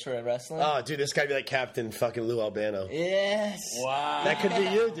beard works for a wrestler? Oh, dude, this guy be like Captain fucking Lou Albano. Yes. Wow. That could be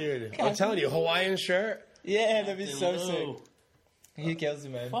you, dude. I'm telling you, Hawaiian shirt. Yeah, that'd be so Lou. sick. He kills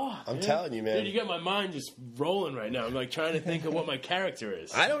him, man. Fuck, I'm dude. telling you, man. Dude, you got my mind just rolling right now. I'm like trying to think of what my character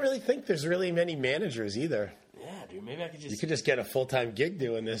is. I don't really think there's really many managers either. Yeah, dude, maybe I could just... You could just get a full-time gig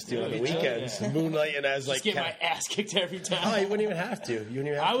doing this, dude, on the Yeah. weekends. Moonlighting as like... just get my ass kicked every time. Oh, you wouldn't even have to. You wouldn't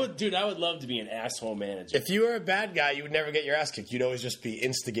even have I to. would, dude. I would love to be an asshole manager. If you were a bad guy, you would never get your ass kicked. You'd always just be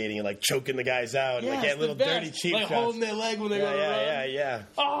instigating and like choking the guys out and like it's getting little the best. dirty cheap like shots. holding their leg when they go to run. Yeah.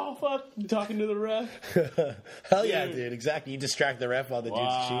 Oh fuck! I'm talking to the ref. Hell yeah, dude. Exactly. You distract the ref while the dude's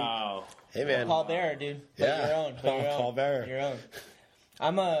Wow. cheap. Hey man. Paul Bearer, dude. Play Yeah. your own. Play your own. Paul Bearer. Your own.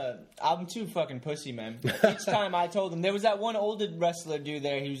 I'm too fucking pussy, man. Each time I told him, there was that one older wrestler dude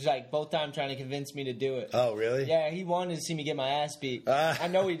there. He was like both times trying to convince me to do it. Oh really? Yeah, he wanted to see me get my ass beat. Ah. I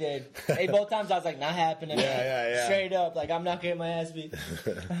know he did. Hey, both times I was like, not happening. Yeah. Straight up, like I'm not getting my ass beat.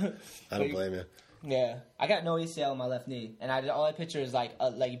 I don't blame you. Yeah, I got no ACL on my left knee, and all I picture is like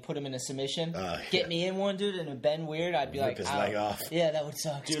you put him in a submission, get me in one, dude, and it bend weird. I'd be Rip like, his ow. leg off. Yeah, that would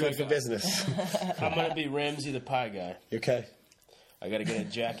suck. It's good for business. I'm gonna be Ramsey the Pie Guy. You okay? I gotta get a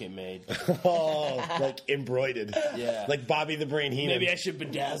jacket made. Oh, like embroidered. Yeah. Like Bobby the Brain Heenan. Maybe I should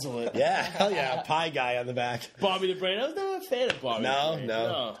bedazzle it. Yeah, hell yeah, a pie guy on the back. Bobby the Brain. I was never a fan of Bobby. No, the Brain.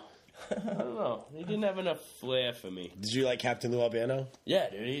 no. I don't know. He didn't have enough flair for me. Did you like Captain Lou Albano? Yeah,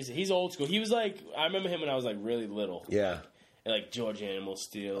 dude. He's old school. He was like, I remember him when I was like really little. Yeah. And, like George Animal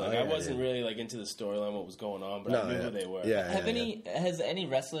Steel. Like yeah, I wasn't really like into the storyline, what was going on, but I knew who they were. Yeah. Has any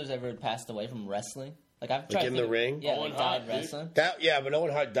wrestlers ever passed away from wrestling? Like I've tried in to the ring? Yeah, Owen like Hart, died dude. wrestling. But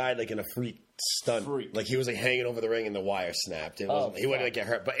Owen Hart died like in a freak stunt. Like he was like hanging over the ring and the wire snapped. He wouldn't like get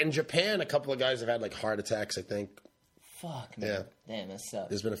hurt. But in Japan, a couple of guys have had like heart attacks. I think. Fuck, man. Yeah. Damn, that sucks.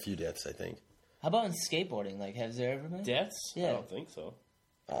 There's been a few deaths. I think. How about in skateboarding? Like, has there ever been? Deaths? Yeah. I don't think so.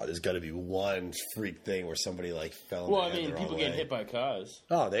 Oh, there's got to be one freak thing where somebody like fell. Well, and I mean, people getting hit by cars.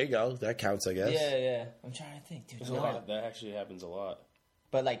 Oh, there you go. That counts, I guess. Yeah. I'm trying to think, dude. There's a lot. That actually happens a lot.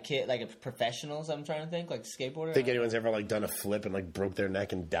 But like professionals, I'm trying to think, like skateboarder. Think anyone's ever like done a flip and like broke their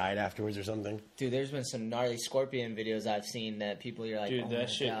neck and died afterwards or something? Dude, there's been some gnarly scorpion videos I've seen that people you're like, Dude, oh that my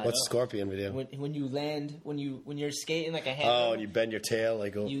shit- God. What's Scorpion video? When you land when you're skating like a hand. Oh, and you bend your tail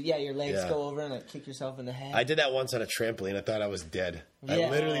like. your legs Yeah. go over and like kick yourself in the head. I did that once on a trampoline. I thought I was dead. I Yeah.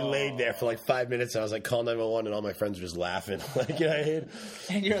 literally laid there for like 5 minutes. And I was like, call 911, and all my friends were just laughing. Like, you know what I mean?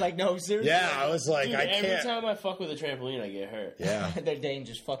 And you're like, no, seriously. Yeah, I was like, Dude, I every can't. time I fuck with a trampoline, I get hurt. Yeah. They're dangerous.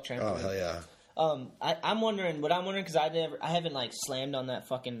 Fuck trampoline. Oh hell yeah. I'm wondering because I haven't like slammed on that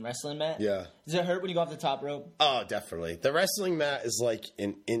fucking wrestling mat. Yeah. Does it hurt when you go off the top rope? Oh, definitely. The wrestling mat is like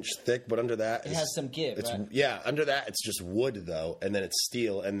an inch thick, but under that It has some give, It's right? yeah. Under that, it's just wood though, and then it's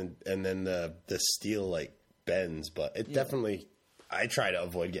steel, and then the steel like bends. But it definitely. I try to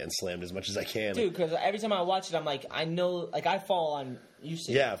avoid getting slammed as much as I can. Dude, because every time I watch it, I'm like, I know, like I fall on. You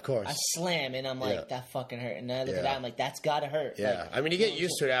see, Yeah, of course. I slam and I'm like, Yeah. that fucking hurt. And then I look Yeah. at that, I'm like, that's gotta hurt. Yeah, Like, I mean, you get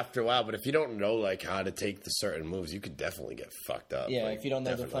used to it after a while, but if you don't know like how to take the certain moves, you could definitely get fucked up. Yeah, like, if you don't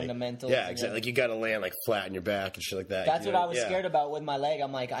know the definitely. fundamentals Yeah, and exactly. Like you got to land like flat on your back and shit like that. That's You what know? I was Yeah. scared about with my leg.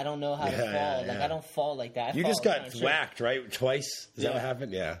 I'm like, I don't know how to fall. Yeah, Like yeah. I don't fall like that. I You fall just got kinda straight. whacked, right? Twice. Is that Yeah. what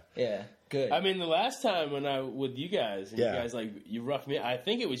happened? Yeah. Yeah. Good. I mean, the last time when I with you guys, and Yeah. you guys like you roughed me. I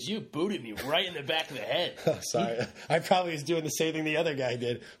think it was you booted me right in the back of the head. Oh, sorry. I probably was doing the same thing the other guy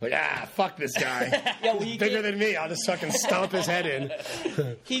did. Like, fuck this guy. Yeah, well, he Bigger came- than me. I'll just fucking stomp his head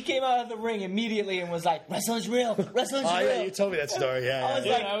in. He came out of the ring immediately and was like, "Wrestling's real. Wrestling's Oh, real." yeah, you told me that story. Yeah, I was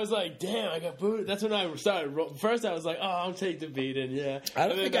yeah. like- I was like, damn, I got booted. That's when I started. First, I was like, oh, I'll take the beating. Yeah. I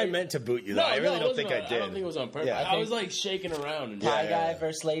don't And think then, I like, meant to boot you, though. No, I really it don't wasn't think I on- did. I don't think it was on purpose. Yeah. I was like shaking around. And Pie Yeah, guy yeah.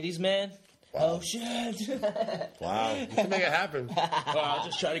 versus ladies man. Oh shit! Wow. You can make it happen. Well, I'll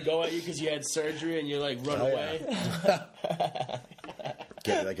just try to go at you because you had surgery and you're like run Oh, yeah. away.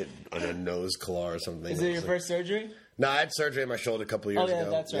 Get like a nose claw or something. Is it your first surgery? No, I had surgery on my shoulder a couple of years Oh, yeah,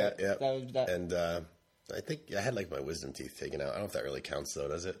 ago. that's right. Yeah, yeah. That was- that- And I think I had like my wisdom teeth taken out. I don't know if that really counts, though,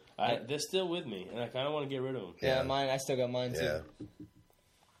 does it? They're still with me, and I kind of want to get rid of them. Yeah, Yeah. mine. I still got mine too. Yeah.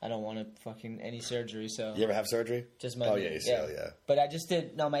 I don't want to fucking any surgery, so You ever have surgery? just my Oh, yeah, ACL, yeah. But I just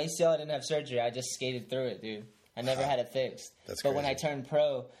did my ACL. I didn't have surgery. I just skated through it, dude. I never had it fixed. That's but when I crazy. turned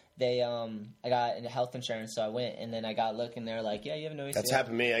pro, they I got into health insurance, so I went and then I got looked and they're like, yeah, you have no ACL. That's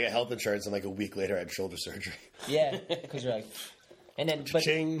happened to me. I got health insurance, and like a week later, I had shoulder surgery. Yeah, because you're like, and then but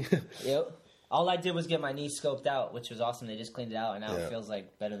Ching. yep. All I did was get my knee scoped out, which was awesome. They just cleaned it out, and now Yeah. it feels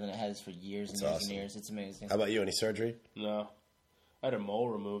like better than it has for years and That's years awesome. and years. It's amazing. How about you? Any surgery? No. I had a mole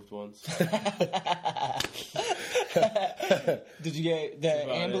removed once. Did you get the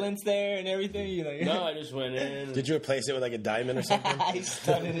about ambulance there and everything? You like? No, I just went in. Did you replace it with like a diamond or something? He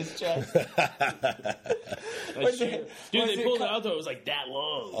studded his chest. Dude, they it pulled co- it out though. It was like that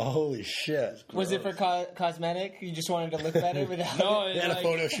long. Holy shit. Was it for cosmetic? You just wanted to look better without? No, They it, had a like,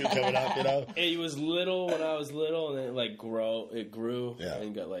 photo shoot coming up, you know? it was little when I was little, and then it grew, Yeah.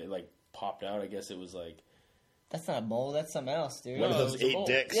 and got like popped out. I guess it was like That's not a mole. That's something else, dude. One of No, those it was a 8 mole.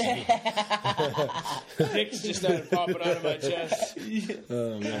 dicks. dicks just started popping out of my chest.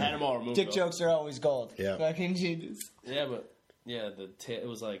 Oh, I man. had them all removed. Dick though. jokes are always gold. Yeah. Fucking genius. Yeah, but yeah, it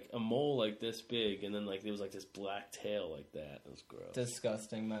was like a mole like this big, and then like there was like this black tail like that. It was gross.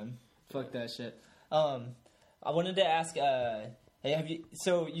 Disgusting, man. Fuck that shit. I wanted to ask. Hey, have you?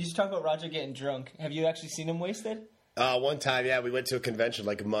 So you just talk about Roger getting drunk. Have you actually seen him wasted? One time, yeah, we went to a convention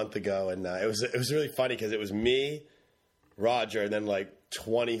like a month ago, and it was really funny because it was me, Roger, and then like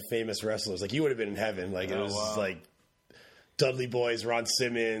 20 famous wrestlers. Like you would have been in heaven. Like it Oh, was wow. like Dudley Boys, Ron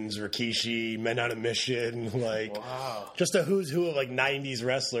Simmons, Rikishi, Men on a Mission, like Wow. just a who's who of like 90s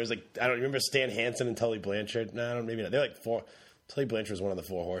wrestlers. Like I don't remember Stan Hansen and Tully Blanchard. No, I don't. Maybe not. They're like four. Tully Blanchard was one of the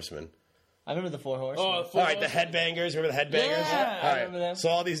 4 horsemen. I remember the Four Horsemen. Oh, All right, the Headbangers. Remember the Headbangers? Yeah, all I right. remember them. So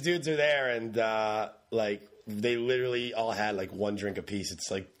all these dudes are there, and like they literally all had like one drink apiece. It's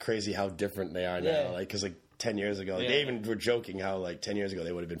like crazy how different they are now. Yeah. Like because like 10 years ago, Yeah. they even were joking how like 10 years ago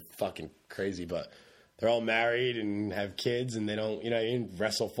they would have been fucking crazy, but they're all married and have kids, and they don't, you know, what I mean,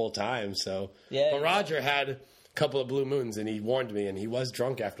 wrestle full time. So, Yeah, but yeah. Roger had a couple of blue moons, and he warned me, and he was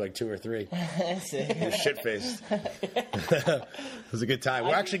drunk after like 2 or 3. That's it. He was shit faced. It was a good time.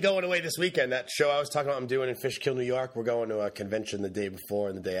 We're actually going away this weekend. That show I was talking about I'm doing in Fishkill, New York, we're going to a convention the day before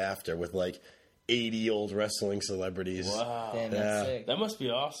and the day after with like 80 old wrestling celebrities. Wow. Damn, Yeah. that's sick. That must be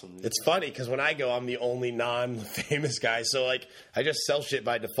awesome. Dude. It's funny because when I go, I'm the only non-famous guy. So like, I just sell shit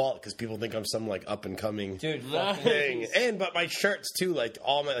by default because people think I'm some like up and coming Dude, Nice. fucking thing. And but my shirts too, like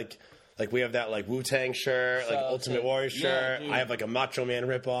all my like we have that like Wu-Tang shirt, like So Ultimate sick. Warrior shirt. dude. I have like a Macho Man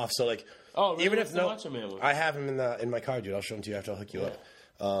ripoff. So like, Oh, really? even What's if the no, Macho Man one? I have him in my car, dude. I'll show him to you after. I'll hook you up.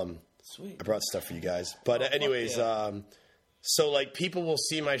 Sweet. I brought stuff for you guys. But anyways, yeah. so like people will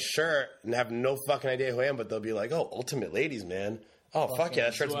see my shirt and have no fucking idea who I am, but they'll be like, "Oh, Ultimate Ladies, man! Oh, fuck yeah,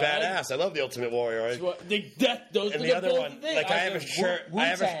 that shirt's Swag. badass. I love the Ultimate Warrior." Right? Those And are the other both one, things. like I have a shirt. I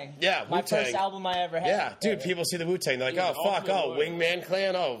have Wu-Tang. yeah, My Wu-Tang. first album I ever had. Yeah, dude, people see the Wu-Tang. They're like, Dude, oh, fuck, Ultimate oh, Warrior. Wingman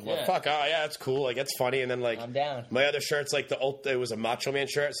Clan, oh, well, Yeah. fuck, oh, yeah, that's cool. Like, it's funny. And then, like, I'm down. my other shirt's like it was a Macho Man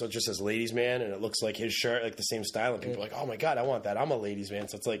shirt, so it just says Ladies Man, and it looks like his shirt, like the same style. And people are like, oh my God, I want that. I'm a Ladies Man.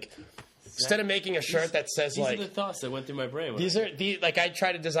 So it's like, instead of making a shirt that says, These like, are the thoughts that went through my brain. when these are like I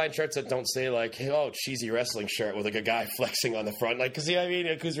try to design shirts that don't say like, hey, oh, cheesy wrestling shirt with like a guy flexing on the front, like, because you know what I mean,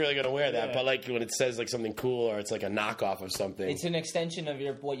 like, who's really gonna wear that? Yeah. But like when it says like something cool or it's like a knockoff of something, It's an extension of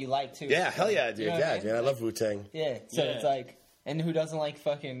what you like too. yeah, hell yeah, dude, You know what I yeah, mean? man, I love Wu-Tang. Yeah. So Yeah. it's like, and who doesn't like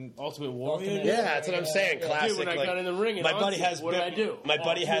fucking? Ultimate Warrior. Ultimate- Yeah, that's what I'm saying. Yeah. Classic. Dude, when I like, got in the ring and my buddy Austin, has. what did Biff- I do? My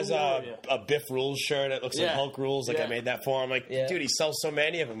buddy Ultimate has Warrior. a Biff Rules shirt. It looks like Yeah. Hulk Rules. Like I Yeah. made that for him. Like, Yeah. dude, he sells so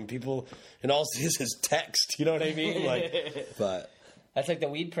many of them. People, and all it is text. You know what I mean? Like, but That's like the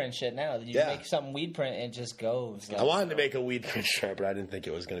weed print shit now. You Yeah. make something weed print and it just goes. I wanted to make a weed print shirt, but I didn't think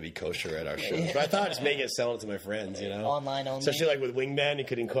it was going to be kosher at our shows. But I thought I'd just make it, sell it to my friends, you know? Online only. Especially like with Wingman, you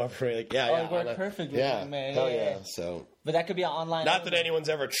could incorporate, like, it worked perfect with Wingman, Hell yeah. yeah. So, But that could be an online. not that only. anyone's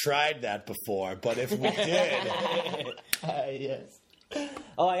ever tried that before, but if we did, Yes.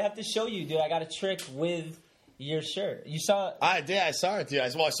 Oh, I have to show you, dude. I got a trick with your shirt. You saw? I saw it, dude. I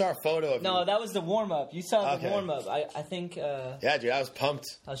saw a photo of No, you. that was the warm up. You saw the Okay. warm up. I think. Yeah, dude, I was pumped.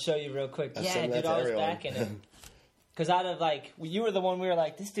 I'll show you real quick. I'll Yeah, send that dude, to I was everyone. backing it. Because out of like, you were the one we were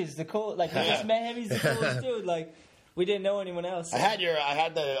like, this dude's the cool. Like, we just met him. He's the coolest dude. Like, we didn't know anyone else. I had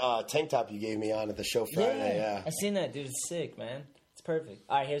the tank top you gave me on at the show Friday. Yeah. I seen that, dude. It's sick, man. It's perfect.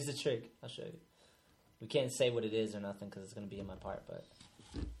 All right, here's the trick. I'll show you. We can't say what it is or nothing because it's gonna be in my part, but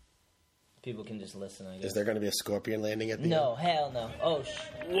people can just listen. I guess. Is there going to be a scorpion landing at the No, end? hell no. Oh,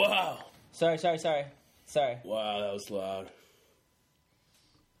 Wow. sorry. Wow, that was loud.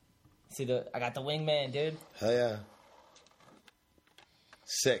 See I got the wingman, dude. Hell yeah.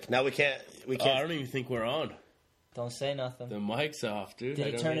 Sick. Now we can't. Oh, I don't even think we're on. Don't say nothing. The mic's off, dude. Did I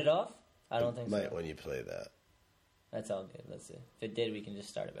it don't turn even- it off? I don't think Might so. when you play that. That's all good. Let's see. If it did, we can just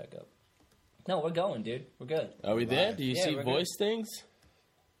start it back up. No, we're going, dude. We're good. Are we there? Do you Yeah, see we're voice things?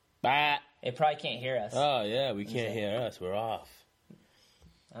 Bah. It probably can't hear us. Oh, yeah, we can't hear us. We're off.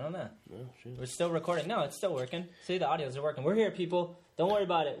 I don't know. Oh, shit. We're still recording. No, it's still working. See, the audios are working. We're here, people. Don't worry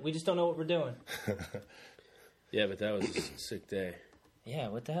about it. We just don't know what we're doing. Yeah, but that was a sick day. Yeah,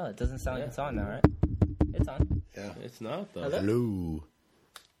 what the hell? It doesn't sound like it's on now, right? It's on. Yeah. It's not, though. Hello? Hello.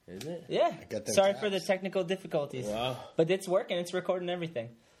 Is it? Yeah. got them Sorry tabs. for the technical difficulties. Wow. But it's working. It's recording everything.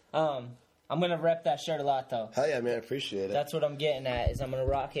 I'm going to rep that shirt a lot, though. Hell yeah, man. I appreciate it. That's what I'm getting at, is I'm going to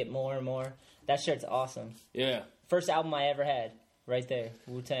rock it more and more. That shirt's awesome. Yeah. First album I ever had. Right there.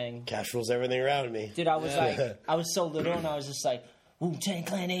 Wu-Tang. Cash rules everything around me. Dude, I was Yeah. like, I was so little and I was just like, Wu-Tang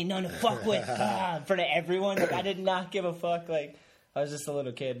Clan ain't none to fuck with. In front of everyone. Like, I did not give a fuck. Like, I was just a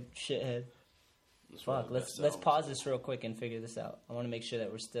little kid. Shithead. That's one of Fuck, the best let's albums. pause this real quick and figure this out. I want to make sure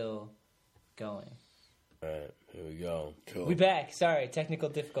that we're still going. All right, here we go. Cool. We back. Sorry, technical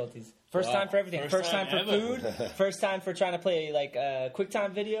difficulties. First Wow. time for everything. First First time time for ever. food. First time for trying to play like a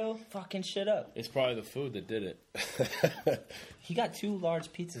QuickTime video. Fucking shit up. It's probably the food that did it. He got 2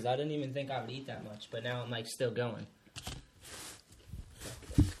 large pizzas. I didn't even think I would eat that much, but now I'm like still going.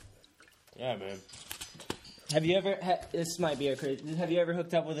 Yeah, man. Have you ever? This might be a crazy. Have you ever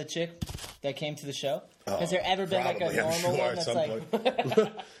hooked up with a chick that came to the show? Has there ever been like a Probably, I'm normal sure, one at that's some like?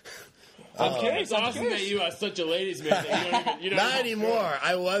 point. I'm curious. It's awesome that you are such a ladies' man. That you don't Not even anymore.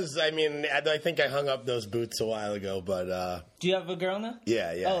 I think I hung up those boots a while ago, but Do you have a girl now?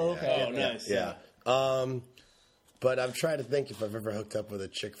 yeah. Oh, okay. Oh, nice. Yeah. But I'm trying to think if I've ever hooked up with a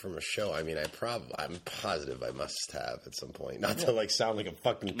chick from a show. I mean, I'm positive I must have at some point. Not to like sound like a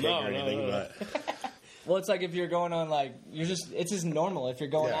fucking pig No, or no, anything, no. but Well, it's like if you're going on like it's just normal if you're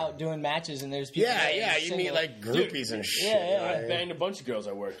going Yeah. out doing matches and there's people. there yeah, and you single. meet like groupies and shit. yeah, you know yeah. what I I mean? banged a bunch of girls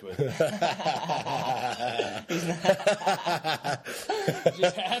I worked with.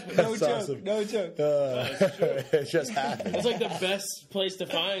 Just happened. No That's joke. awesome. No joke. It just happened. It's like the best place to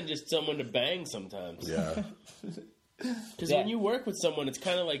find just someone to bang sometimes. Yeah. Because Yeah. when you work with someone, it's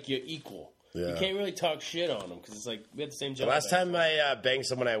kind of like you're equal. Yeah. You can't really talk shit on them because it's like we had the same The job. last time I banged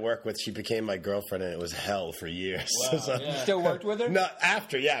someone I work with, she became my girlfriend, and it was hell for years. Wow, So- yeah. Still worked with her? No,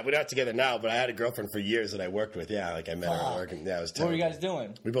 after, yeah, we're not together now, but I had a girlfriend for years that I worked with. Yeah, like I met her at Fuck. work, and yeah, it was What terrible. were you guys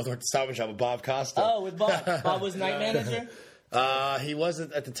doing? We both worked at Stop and Shop with Bob Costa. Oh, with Bob. Bob was night manager. He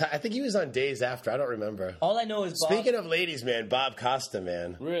wasn't at the time. I think he was on days after. I don't remember. All I know is Bob. Speaking of ladies, man, Bob Costa,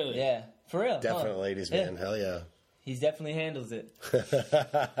 man, Really? Yeah, for real. definite huh? ladies, Yeah. man. Hell yeah. He definitely handles it.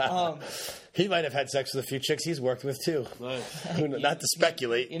 He might have had sex with a few chicks he's worked with too. Nice. Not to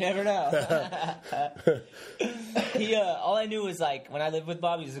speculate. You never know. All I knew was like when I lived with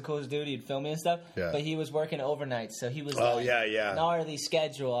Bob, he was the coolest dude. He'd film me and stuff. Yeah. But he was working overnight, so he was. Oh, like, yeah. gnarly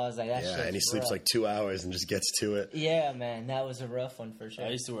schedule. I was like, that Yeah, shit's and he sleeps rough. like 2 hours and just gets to it. Yeah, man, that was a rough one for sure. I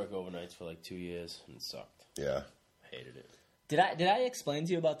used to work overnights for like 2 years and it sucked. Yeah. Hated it. Did I explain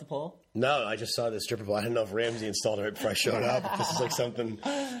to you about the poll? No, I just saw this stripper pole. I didn't know if Ramsey installed it right before I showed up. This is like something.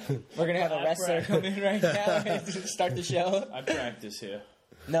 We're gonna have a wrestler come in right now to start the show. I practice here.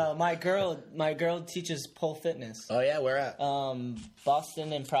 No, my girl teaches pole fitness. Oh yeah, where at?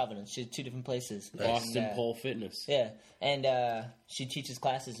 Boston and Providence. She's 2 different places. Boston And, Pole Fitness. Yeah, and she teaches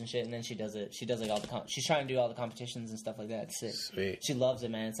classes and shit, and then she does it. She does like all the she's trying to do all the competitions and stuff like that. It's sick. Sweet. She loves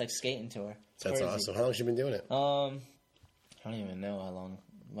it, man. It's like skating to her. It's That's crazy. awesome. How long has she been doing it? I don't even know how long.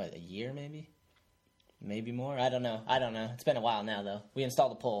 What, a year maybe? Maybe more. I don't know. It's been a while now, though. We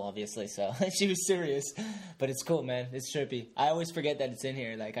installed a pole, obviously, so she was serious. But it's cool, man. It's trippy. I always forget that it's in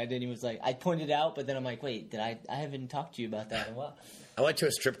here. Like, I didn't even, I pointed it out, but then I'm like, wait, I haven't talked to you about that in a while. I went to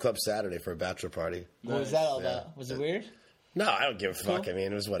a strip club Saturday for a bachelor party. What was that all about? Was it weird? No, I don't give a fuck. Cool. I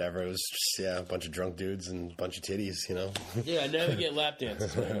mean, it was whatever. It was just, a bunch of drunk dudes and a bunch of titties, you know? Yeah, I never get lap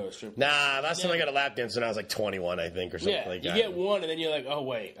dances when I go to a strip club. Nah, last time I got a lap dance when I was like 21, I think, or something Yeah, like you that. get one, and then you're like, oh,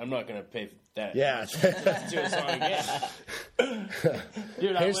 wait, I'm not going to pay for that. Yeah. Let's do a song again.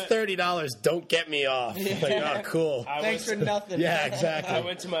 Dude, Here's $30. Don't get me off. Like, oh, cool. Thanks for nothing. Yeah, exactly. I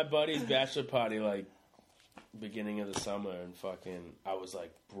went to my buddy's bachelor party, like, beginning of the summer, and fucking, I was,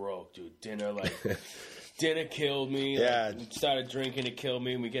 like, broke, dude. Dinner killed me. Yeah. Like, started drinking, it killed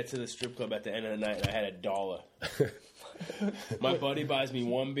me. And we get to the strip club at the end of the night, and I had $1. My buddy buys me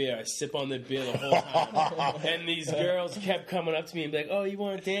one beer. I sip on the beer the whole time. And these girls kept coming up to me and be like, oh, you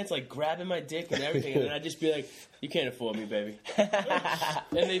want to dance? Like, grabbing my dick and everything. And then I'd just be like, you can't afford me, baby. And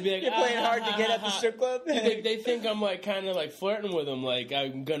they'd be like, You're playing hard to get at the strip club? They think I'm, like, kind of, like, flirting with them. Like,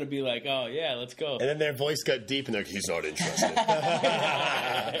 I'm going to be like, oh, yeah, let's go. And then their voice got deep, and they're like, he's not interested.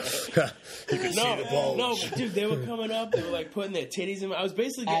 You could see the bulge. No, but dude, they were coming up. They were, like, putting their titties in my... I was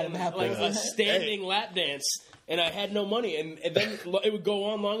basically getting, like, a standing lap dance. And I had no money, and then it would go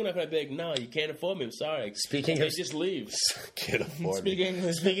on long enough, and I'd be like, "No, you can't afford me. I'm sorry." Speaking of, just leave. Can't afford Speak me.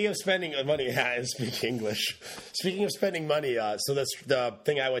 English. Speaking of spending money, yeah, I speak English. Speaking of spending money, so that's the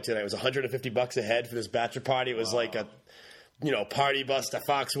thing I went to tonight. It was $150 a head for this bachelor party. It was like a, party bus to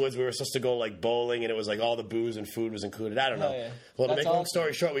Foxwoods. We were supposed to go like bowling, and it was like all the booze and food was included. I don't know. Oh, yeah. Well, to That's make a long awesome.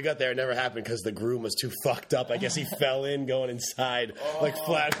 story short, we got there. It never happened because the groom was too fucked up. I guess he fell in going inside, like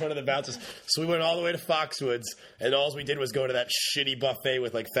flat in front of the bouncers. So we went all the way to Foxwoods, and all we did was go to that shitty buffet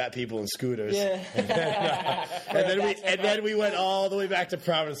with like fat people and scooters. Yeah. And then we went all the way back to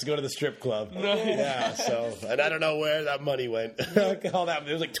Providence to go to the strip club. Yeah, so, and I don't know where that money went. All that,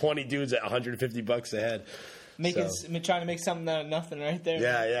 there was like 20 dudes at $150 a head. Trying to make something out of nothing right there.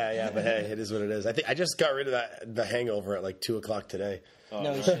 Yeah. But hey, it is what it is. I think I just got rid of the hangover at like 2:00 today.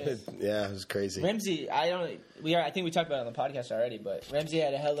 No shit. Yeah, it was crazy. Ramsey, I think we talked about it on the podcast already, but Ramsey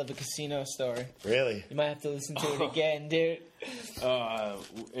had a hell of a casino story. Really? You might have to listen to it again, dude.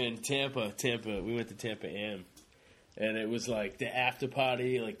 In Tampa, we went to Tampa Am, and it was like the after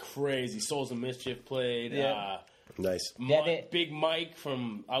party, like crazy. Souls of Mischief played. Yeah. Nice. Big Mike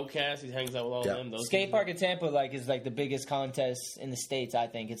from Outkast, he hangs out with all of them. Those Skate park in Tampa is like the biggest contest in the States, I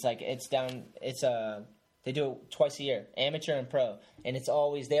think. They do it twice a year, amateur and pro, and they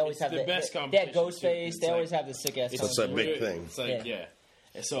always have the best They competition. had Ghostface. They always have the sick ass. It's a big thing. It's like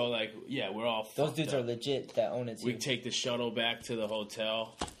And so we're all those dudes up. are legit that own it too. We take the shuttle back to the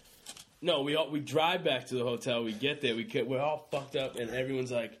hotel. No, we drive back to the hotel. We get there. We're all fucked up, and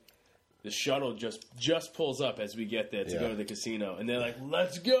everyone's like, the shuttle just pulls up as we get there to go to the casino, and they're like,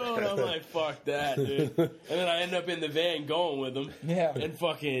 "Let's go!" And I'm like, "Fuck that, dude!" And then I end up in the van going with them. Yeah. And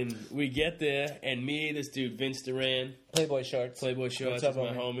fucking, we get there, and this dude Vince Duran, Playboy shorts. is up, my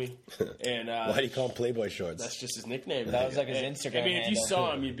homie? homie. And Why do you call him Playboy Shorts? that's just his nickname. That was like his Instagram I mean, if you handle.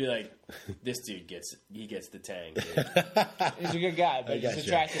 saw him, you'd be like, "This dude gets the tang." Dude. He's a good guy, but he's an gotcha.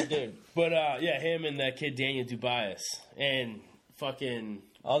 attractive dude. But him and that kid Daniel Dubias, and fucking.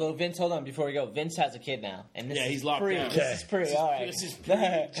 Although Vince, hold on before we go, Vince has a kid now, and this He's is locked pre. down. This is pre. All right. This is pre.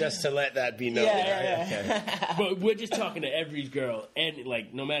 Just to let that be known. Yeah. But we're just talking to every girl, and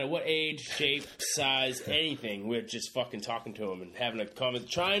like no matter what age, shape, size, anything, we're just fucking talking to them and having a comment,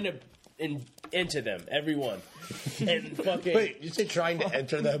 trying to enter them, everyone, and fucking Wait, you say trying to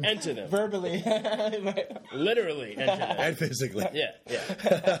enter them? enter them, Verbally. literally enter them. And physically. Yeah.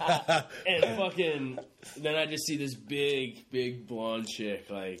 And fucking, then I just see this big blonde chick,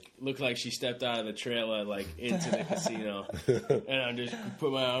 like, look like she stepped out of the trailer, like, into the casino. And I just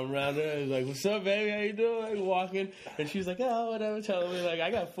put my arm around her and was like, "What's up, baby? How you doing?" Like, walking. And she was like, "Oh, whatever," telling me, like, "I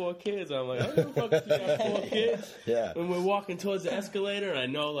got 4 kids." I'm like, "I don't give a fuck if you got 4 kids." Yeah. And we're walking towards the escalator, and I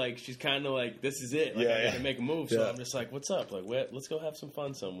know, like, she's kind of like, this is it. Like, I gotta make a move. So Yeah. I'm just like, "What's up? Like, let's go have some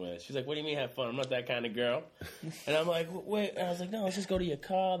fun somewhere." She's like, "What do you mean have fun? I'm not that kind of girl." And I'm like, "Wait." And I was like, "No, let's just go to your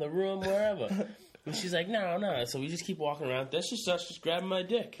car, the room, wherever." And she's like, no. So we just keep walking around. That's just us just grabbing my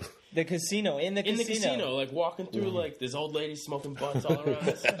dick. The casino. In the casino. Like walking through, like, there's old ladies smoking butts all around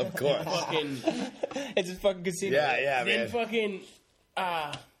us. Of course. Fucking, It's a fucking casino. Yeah, then man. fucking,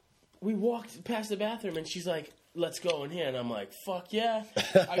 we walked past the bathroom and she's like, "Let's go in here." And I'm like, "Fuck yeah."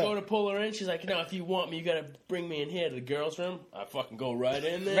 I go to pull her in. She's like, "No, if you want me, you gotta bring me in here to the girls' room." I fucking go right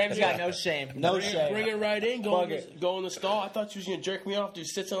in there. Ram's got no shame. No shame. Bring her right in. Plug it. Go in the stall. I thought she was gonna jerk me off. Dude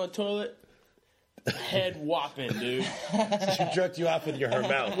sits on the toilet. head whopping, dude. She jerked you off with her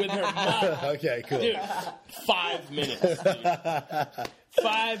mouth. With her mouth. Okay, cool. Dude, 5 minutes, dude.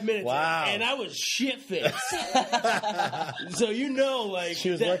 5 minutes. Wow. And I was shit-faced. So you know, like... She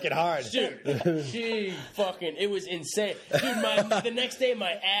was working hard. Dude, she fucking... It was insane. Dude, the next day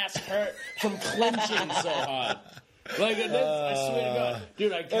my ass hurt from clenching so hard. Like, I swear to God.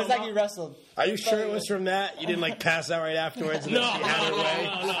 Dude, It was like you wrestled. Are you sure it was from that? You didn't like pass out right afterwards and then she had her way?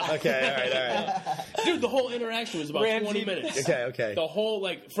 No. Okay, all right. Dude, the whole interaction was about 20 minutes. Okay. The whole,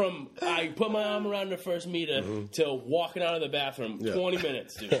 like, from I put my arm around the first meter till walking out of the bathroom, 20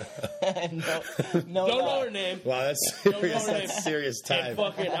 minutes, dude. no, Don't know her name. Wow, that's Don't know serious. her name. That's serious time. And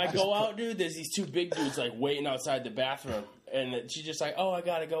fucking, I go out, dude. There's these two big dudes like waiting outside the bathroom, and she's just like, "Oh, I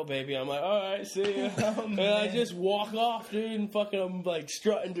gotta go, baby." I'm like, "All right, see ya." And I just walk off, dude, and fucking, I'm like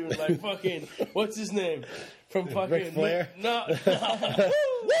strutting, dude, like fucking, what's his name from fucking Ric Flair? No,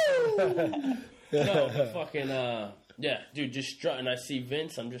 fucking, yeah, dude, just strutting. I see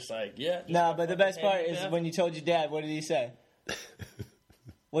Vince. I'm just like, yeah. Just Nah, but the best part yeah. is when you told your dad. What did he say?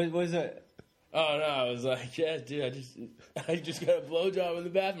 What was it? Oh no, I was like, yeah, dude, I just got a blowjob in the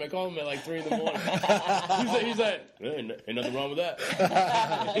bathroom. I called him at like 3 in the morning. he's like, ain't nothing wrong with that.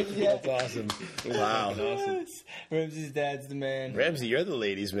 That's awesome. Wow. Awesome. Ramsey's dad's the man. Ramsey, you're the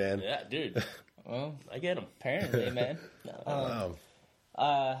ladies, man. Yeah, dude, Well, I get him. apparently, man. Wow.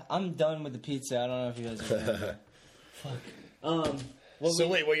 I'm done with the pizza. I don't know if you guys are ready. Fuck. So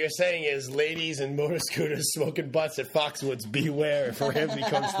wait, what you're saying is ladies and motor scooters smoking butts at Foxwoods, beware if Ramsey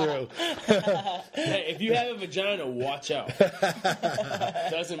comes through. Hey, if you have a vagina, watch out.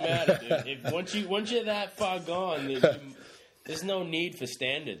 Doesn't matter, dude. Once you're that far gone, there's no need for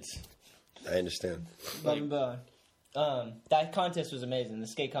standards. I understand. That contest was amazing. The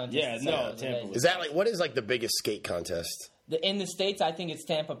skate contest. Yeah, itself no, was Tampa amazing. Is that like what is like the biggest skate contest? In the States, I think it's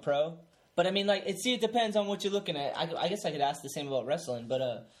Tampa Pro. But I mean, like, it depends on what you're looking at. I guess I could ask the same about wrestling, but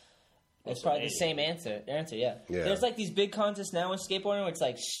it's probably the same answer. Yeah. There's like these big contests now in skateboarding where it's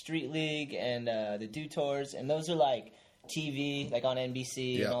like Street League and the Do Tours, and those are like TV, like on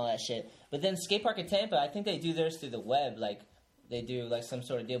NBC and all that shit. But then Skate Park at Tampa, I think they do theirs through the web, like they do like some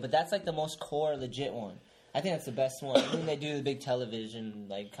sort of deal. But that's like the most core, legit one. I think that's the best one. I think they do the big television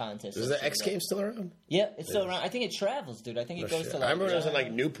like contest. Is the X Games still around? Yeah, it's still around. I think it travels, dude. I think it goes to like... I remember it was in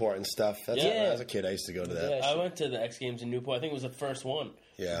like Newport and stuff. That's as a kid, I used to go to that. Yeah. I went to the X Games in Newport. I think it was the first one.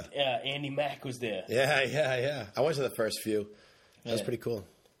 Yeah. Andy Mack was there. Yeah. I went to the first few. That was pretty cool.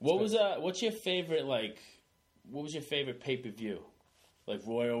 What's your favorite, like, what was your favorite pay-per-view? Like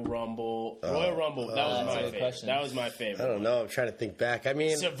Royal Rumble. That was my favorite. question. That was my favorite. I don't know. I'm trying to think back. I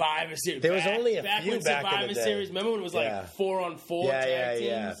mean, Survivor Series. There was only a back few when back in Survivor the day. Series. Remember when it was like 4-on-4 tag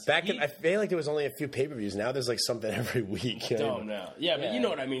teams? Back in, I feel like there was only a few pay-per-views. Now there's like something every week. You know? Don't know. Yeah, but Yeah. you know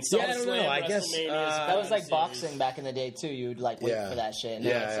what I mean. Yeah, I don't know. I guess, That was like boxing back in the day too. You would like wait for that shit. And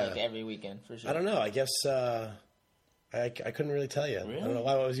now it's like every weekend for sure. I don't know. I guess I couldn't really tell you. Really? I don't know.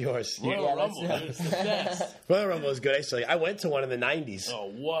 What was yours? Royal Rumble. Dude, it's the best. Royal Rumble was good. Actually, I went to one in the '90s. Oh,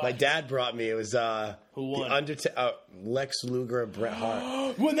 what? My dad brought me. It was Who won? The Undertaker, Lex Luger, and Bret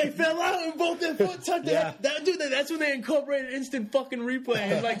Hart. When they fell out and both their foot touched Yeah. that's when they incorporated instant fucking replay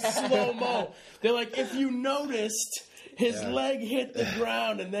and like slow-mo. They're like, if you noticed, his leg hit the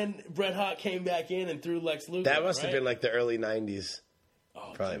ground and then Bret Hart came back in and threw Lex Luger. That must have right? been like the early '90s.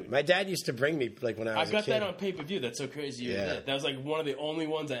 Oh, Probably. dude. My dad used to bring me like when I was I got a kid. that on pay-per-view. That's so crazy. You Yeah. did. That was like one of the only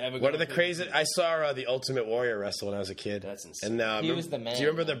ones I ever got. One of the on crazy. pay-per-view. I saw the Ultimate Warrior wrestle when I was a kid. That's insane. And He was the man. Do you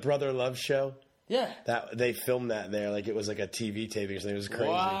remember the Brother Love show? Yeah. That they filmed that there, like it was like a TV taping or something. It was crazy.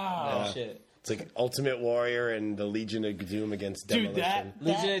 Wow. Oh, shit. It's like Ultimate Warrior and the Legion of Doom against Dude, Demolition.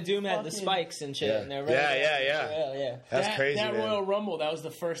 Legion of Doom had the fucking- spikes and shit. Yeah. And they're Yeah. That's crazy, That man. Royal Rumble, that was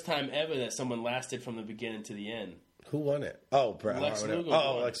the first time ever that someone lasted from the beginning to the end. Who won it? Oh, Bret Hart. Lex whatever. Luger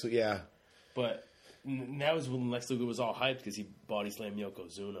Oh, won. Lex Luger. Yeah, But that was when Lex Luger was all hyped because he body slammed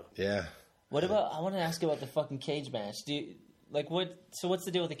Yokozuna. yeah. What about? I want to ask you about the fucking cage match. Do you, like what? So what's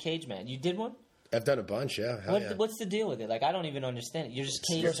the deal with the cage match? You did one? I've done a bunch. Yeah. Hell yeah. What's the deal with it? Like I don't even understand it. You're just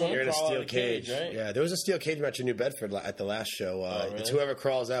caged You're in. in a Crawl out steel of the cage, cage. right? Yeah, there was a steel cage match in New Bedford at the last show. really? It's whoever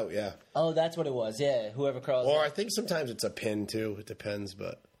crawls out. Yeah. Oh, that's what it was. Yeah, whoever crawls. Or out. I think sometimes it's a pin too. It depends,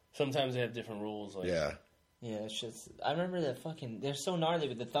 but Sometimes they have different rules. Like, yeah. Yeah, it's just. I remember the fucking. They're so gnarly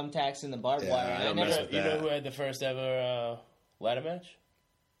with the thumbtacks and the barbed Yeah, wire. I I don't never. mess with You know that. who had the first ever ladder match?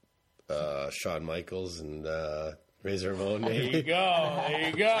 Shawn Michaels and Razor Ramon. There Maybe. you go. There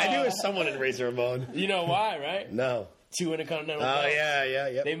you go. I knew it was someone in Razor Ramon. You know why, right? No. 2 Intercontinental Oh belts.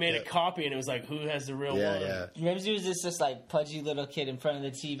 yeah. They made yeah. a copy, and it was like, who has the real Yeah, one? yeah. Remember, he was just like pudgy little kid in front of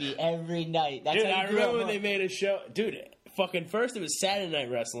the TV every night. That's Dude, how I you grew remember up, when they huh? made a show. Dude, fucking first it was Saturday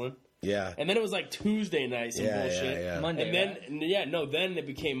Night Wrestling. Yeah. And then it was like Tuesday night, some bullshit. Yeah. Monday, And then, right? then it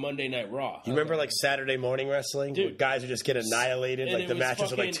became Monday Night Raw. You remember like Saturday morning wrestling? Dude. Where guys would just get annihilated. And Like it the was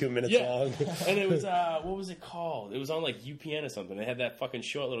matches were like fucking- 2 minutes yeah. long. And it was, what was it called? It was on like UPN or something. They had that fucking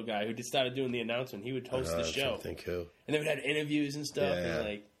short little guy who just started doing the announcement. He would host the I'm trying show. to think who. And they would have interviews and stuff. Yeah. And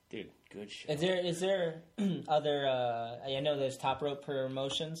like, dude, good shit. Is there other? I know there's Top Rope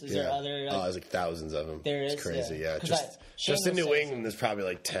promotions. Is there other? Oh, there's like thousands of them. There It's is, crazy. yeah. Yeah. 'Cause Just in Shane was New saying England, there's probably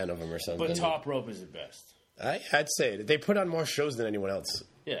like 10 of them or something. But Top Rope is the best. I'd say it. They put on more shows than anyone else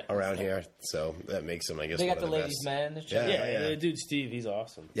Yeah. around here, so that makes them, I guess, they got one the of the ladies' best. man. The Yeah. Yeah, the dude Steve, he's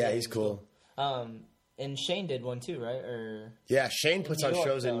awesome. Yeah, he's cool. And Shane did one too, right? Or Yeah, Shane puts New on York,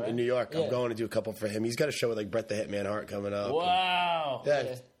 shows though, right? in New York. Yeah. I'm going to do a couple for him. He's got a show with like Bret the Hitman Hart coming up. Wow. Yeah,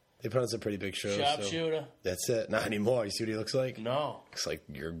 Yeah. they put on some pretty big shows. So Sharpshooter? that's it. Not anymore. You see what he looks like? No. Looks like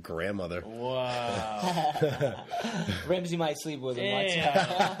your grandmother. Wow. Ramsey might sleep with him. Watch Damn.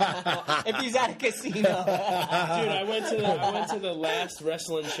 out. If he's at a casino. Dude, I went to the last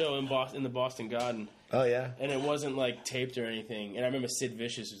wrestling show in the Boston Garden, Oh yeah. and it wasn't like taped or anything. And I remember Sid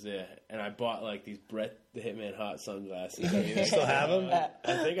Vicious was there, and I bought like these Bret the Hitman Hart sunglasses. You still have them?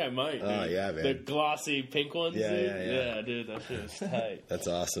 I think I might. Dude. Oh, yeah, man. The glossy pink ones. Yeah, dude. yeah. Dude, that shit was tight. That's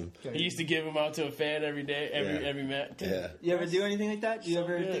awesome. He used to give them out to a fan every day, Yeah. every match. Yeah. You ever do anything like that? Do you So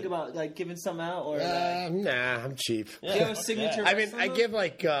ever good. think about like giving some out or? Nah, I'm cheap. do you have a signature? I mean, wrestling I move? give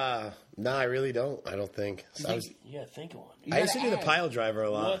like, no, I really don't. I don't think. So I, was, You gotta think of one. Dude. I used to do the add. pile driver a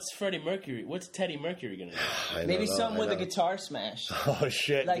lot. What's Freddie Mercury? What's Teddy Mercury gonna do? I don't Maybe know, something I with a know. guitar smash. Oh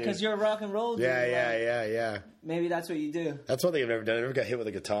shit! Like, dude. because you're a rock and roll dude. Yeah, like, yeah. Maybe that's what you do. That's one thing I've never done. I never got hit with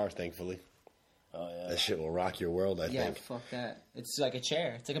a guitar, thankfully. Oh yeah. That shit will rock your world, I Yeah, think. fuck that. It's like a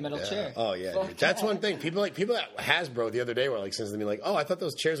chair. It's like a metal Yeah. chair. Oh yeah, Fuck dude. That's that. one thing. People at Hasbro the other day were like, since they be like, oh, I thought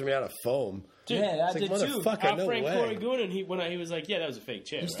those chairs were made out of foam. Dude, Yeah, I It's like, did too. motherfucker, Our no friend way. Corey Goonan, he was like, yeah, that was a fake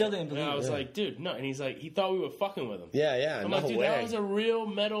chair. You still right? didn't believe And I it. was Yeah. like, dude, no. And he's like, he thought we were fucking with him. Yeah, yeah. I'm no like, dude, way. that was a real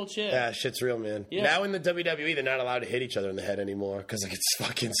metal chair. Yeah, shit's real, man. Yeah. Now in the WWE, they're not allowed to hit each other in the head anymore because like it's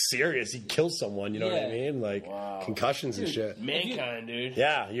fucking serious. You kill someone, you know what I Yeah. mean? Like Wow. concussions and shit. Mankind, dude.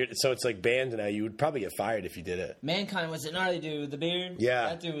 Yeah, so it's like banned now. You would probably get fired if you did it. Mankind was a gnarly dude with the beard. Yeah,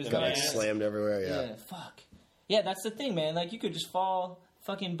 That dude was got like gnarly. slammed everywhere. Yeah. Yeah, fuck. Yeah, that's the thing, man. Like, you could just fall,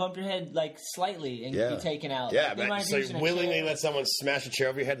 fucking bump your head, like, slightly and Yeah. be taken out. Yeah, Like, they man. might So be using a willingly chair. let someone smash a chair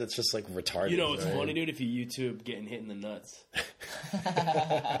over your head that's just like retarded. You know what's right? funny, dude? If you YouTube getting hit in the nuts.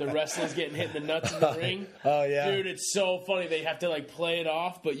 The wrestlers getting hit in the nuts in the ring. Oh, yeah. Dude, it's so funny. They have to, like, play it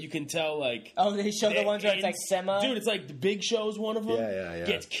off, but you can tell, like... Oh, they show the ones where it's like semi? Dude, it's like the Big Show's one of them. Yeah.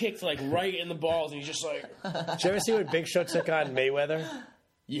 Gets kicked, like, right in the balls, and he's just like... Did you ever see when Big Show took on Mayweather?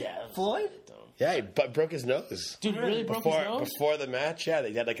 Yeah. that was Floyd? dumb. Yeah, he broke his nose. Dude, really broke his nose? Before the match, yeah,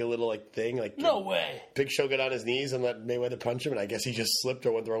 they had like a little like thing, like No way. Big Show got on his knees and let Mayweather punch him, and I guess he just slipped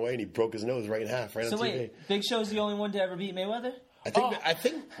or went the wrong way, and he broke his nose right in half, right So on TV. wait, Big Show's the only one to ever beat Mayweather? I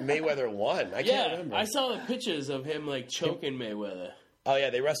think Mayweather won. I can't Yeah, remember. I saw the pictures of him, like, choking Mayweather. Oh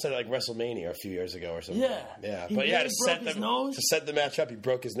yeah, they wrestled at like WrestleMania a few years ago or something. Yeah. He But yeah, really broke his nose? to set the match up, he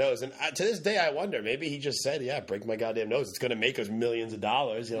broke his nose, and to this day, I wonder maybe he just said, "Yeah, break my goddamn nose. It's going to make us millions of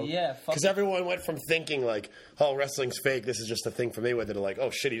dollars." You know? Yeah, fuck Because it. everyone went from thinking like, "Oh, wrestling's fake. This is just a thing for Mayweather," to like, "Oh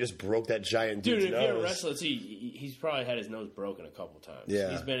shit, he just broke that giant Dude, dude's if nose." you're a wrestler, he's probably had his nose broken a couple times.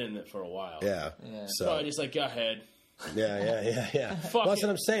 Yeah. He's been in it for a while. Yeah. Yeah. So Probably just like, go ahead. yeah. Fuck Well, that's it.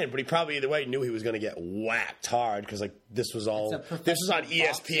 what I'm saying. But he probably either way knew he was going to get whacked hard because like this was all It's a this was on professional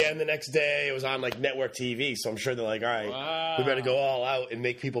ESPN the next day. It was on like network TV. So I'm sure they're like, all right, Wow. we better go all out and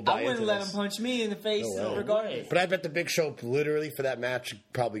make people buy I wouldn't into let this. him punch me in the face No way. regardless. But I bet the Big Show literally for that match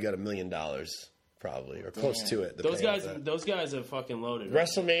probably got $1 million, probably or close Damn. to it. the Those payoff guys, for that. those guys are fucking loaded. Right?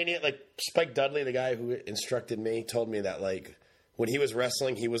 WrestleMania, like Spike Dudley, the guy who instructed me, told me that like when he was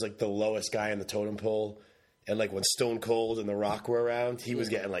wrestling, he was like the lowest guy in the totem pole, and like when Stone Cold and The Rock were around, he was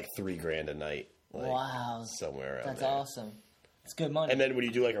getting like $3,000 a night. Like, Wow. somewhere around That's there. awesome. It's good money. And then when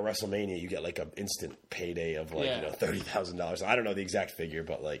you do like a WrestleMania, you get like an instant payday of like Yeah. $30,000. I don't know the exact figure,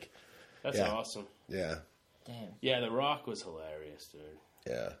 but like That's yeah. awesome. yeah, Damn. Yeah, The Rock was hilarious, dude.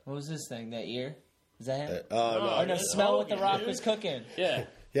 yeah. What was this thing? That ear? Is that him? Oh no, Oh, no, yeah. smell what The Oh, Rock dude. was cooking. Yeah.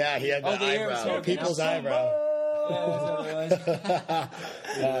 yeah, he had the, Oh, the ear was eyebrow, working. people's I'm eyebrow. Yeah, that's what it was.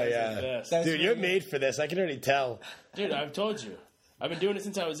 Oh yeah, Yes. That's dude, you're really made for this. I can already tell. Dude, I've told you. I've been doing it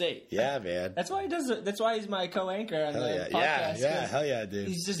since I was 8. Yeah, man. That's why he does it. That's why he's my co-anchor on Hell the yeah, podcast. yeah, 'cause hell yeah, dude.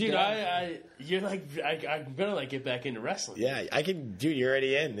 He's just Dude, down. you're like, I'm gonna like get back into wrestling. Yeah, I can, dude. You're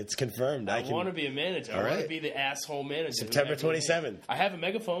already in. It's confirmed. I can want to be a manager. I All want to right. be the asshole manager. September 27th. I have a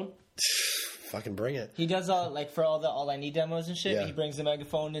megaphone. fucking bring it. He does all for all the All I Need demos and shit. Yeah. He brings the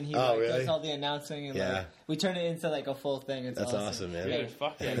megaphone and he Really? does all the announcing and we turn it into a full thing. It's That's awesome, man. Dude,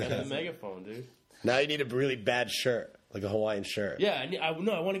 fuck yeah, I got the megaphone, dude. Now you need a really bad shirt, like a Hawaiian shirt. Yeah, I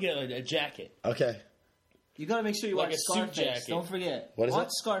want to get a jacket. Okay. You gotta make sure you Like watch a suit Scarface. jacket. Don't forget. What is watch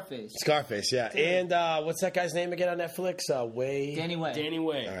it? Scarface. Scarface, yeah. And what's that guy's name again on Netflix? Danny Way. Danny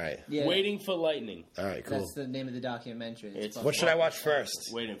Way. All right. Yeah. Waiting for Lightning. All right, cool. That's the name of the documentary. It's fucking- What should I watch first?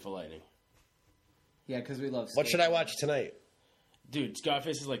 Waiting for Lightning. Yeah, because we love. What should I watch tonight? Dude,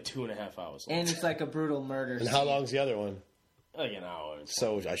 Scarface is like 2.5 hours long. And it's like a brutal murder. And how long's the other one? Like an hour.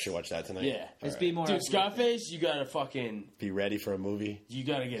 So I should watch that tonight. Yeah. Let's be more. Dude, Scarface, you gotta fucking... Be ready for a movie. You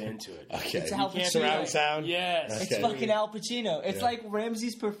gotta get into it. Okay. It's Al Pacino. Surround sound. Yes. Okay. It's fucking Al Pacino. It's like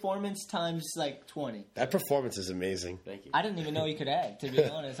Ramsey's performance times 20. That performance is amazing. Thank you. I didn't even know he could act, to be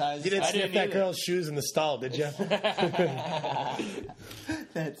honest. You didn't I sniff didn't that either. girl's shoes in the stall, did you?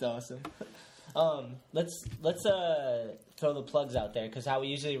 That's awesome. Let's throw the plugs out there because how we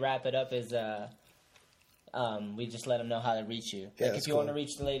usually wrap it up is we just let them know how to reach you. Yeah, Like that's if you want to cool.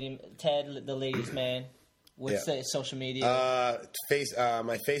 reach the lady Ted, the ladies man, what's the social media?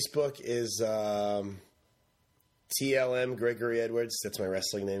 My Facebook is TLM Gregory Edwards. That's my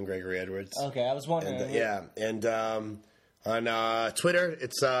wrestling name, Gregory Edwards. Okay, I was wondering. And on Twitter,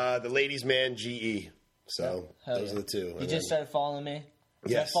 it's the Ladies Man GE. So Hell those yeah. are the two. You And just started following me.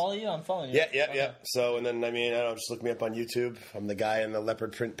 Did Yes. I follow you? I'm following you. Yeah. Okay. So, and then, I don't know, just look me up on YouTube. I'm the guy in the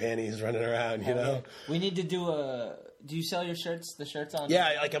leopard print panties running around, you know? We need to do a. Do you sell your shirts? The shirts on?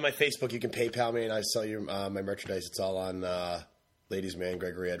 Yeah, like on my Facebook, you can PayPal me and I sell your my merchandise. It's all on Ladies Man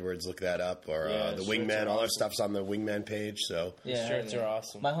Gregory Edwards. Look that up. Or Yeah, the shirts Wingman. are All our awesome. stuff's on the Wingman page. So, Yeah, Shirts are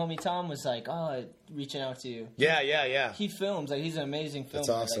awesome. My homie Tom was like, reaching out to you. yeah. He films like he's an amazing filmer. That's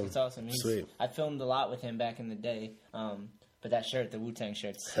awesome. Like, it's awesome. Sweet. I filmed a lot with him back in the day. But that shirt, the Wu-Tang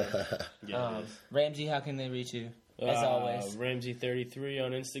shirts. Yeah, it is. Ramsey, how can they reach you? As always, Ramsey33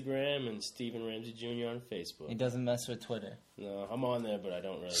 on Instagram and Stephen Ramsey Jr. on Facebook. he doesn't mess with Twitter. No, I'm on there, but I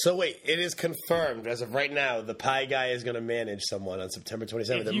don't really. So wait, it is confirmed as of right now. The pie guy is going to manage someone on September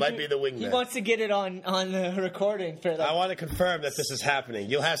 27th. If It you might can- be the He Wingman. wants to get it on the recording for the. I want to confirm that this is happening.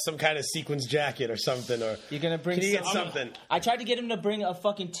 You'll have some kind of sequins jacket or something, or You're gonna bring. can you get some- something? I tried to get him to bring a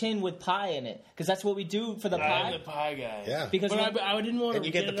fucking tin with pie in it because that's what we do for the I'm pie. the pie guy. Yeah. Because But when- I didn't want And to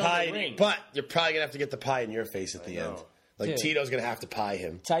you get the it on pie, the ring. but you're probably gonna have to get the pie in your face at the know. end. Like Dude. Tito's gonna have to pie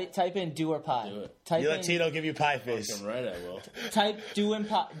him. type in do or pie. Do it. Type You let in Tito give you pie face. I'm right, I will. type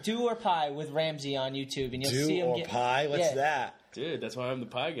do or pie with Ramsey on YouTube, and you'll see Do him or get pie? What's yeah. that? Dude, that's why I'm the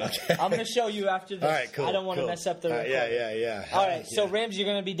pie guy. I'm gonna show you after this. All right, cool. I don't want to cool. mess up the. All right, recording. yeah. All right, so Yeah. Rams, you're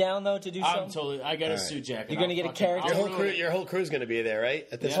gonna be down though to do I'm something. totally. I got a All right. suit jacket. You're gonna get a character? Your whole crew's gonna be there, right?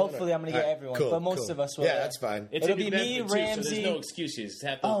 At this Yeah. one? Hopefully, I'm gonna get All right, everyone, cool, but most cool. of us will. Yeah, that's fine. It's It'll in be New me, Bedford, too, so Ramsey. there's no excuses. Just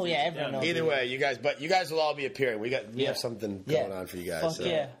have Oh, those yeah, things everyone down. knows. Either way, you guys will all be appearing. We Yeah. have something Yeah. going on for you guys. Fuck so.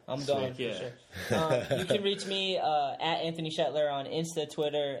 yeah, I'm going yeah. for sure. You can reach me at Anthony Shetler on Insta,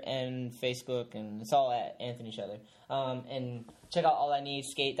 Twitter, and Facebook, and it's all at Anthony Shetler. And check out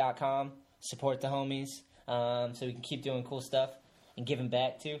allineedskate.com. Support the homies so we can keep doing cool stuff and giving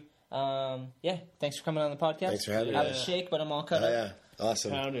back too. Yeah, thanks for coming on the podcast. Thanks for having I me. have a shake, but I'm all cut Oh up. yeah,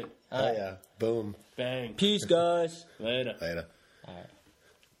 awesome. Pound it. Oh yeah, boom. Bang. Peace, guys. Later. Later. All right.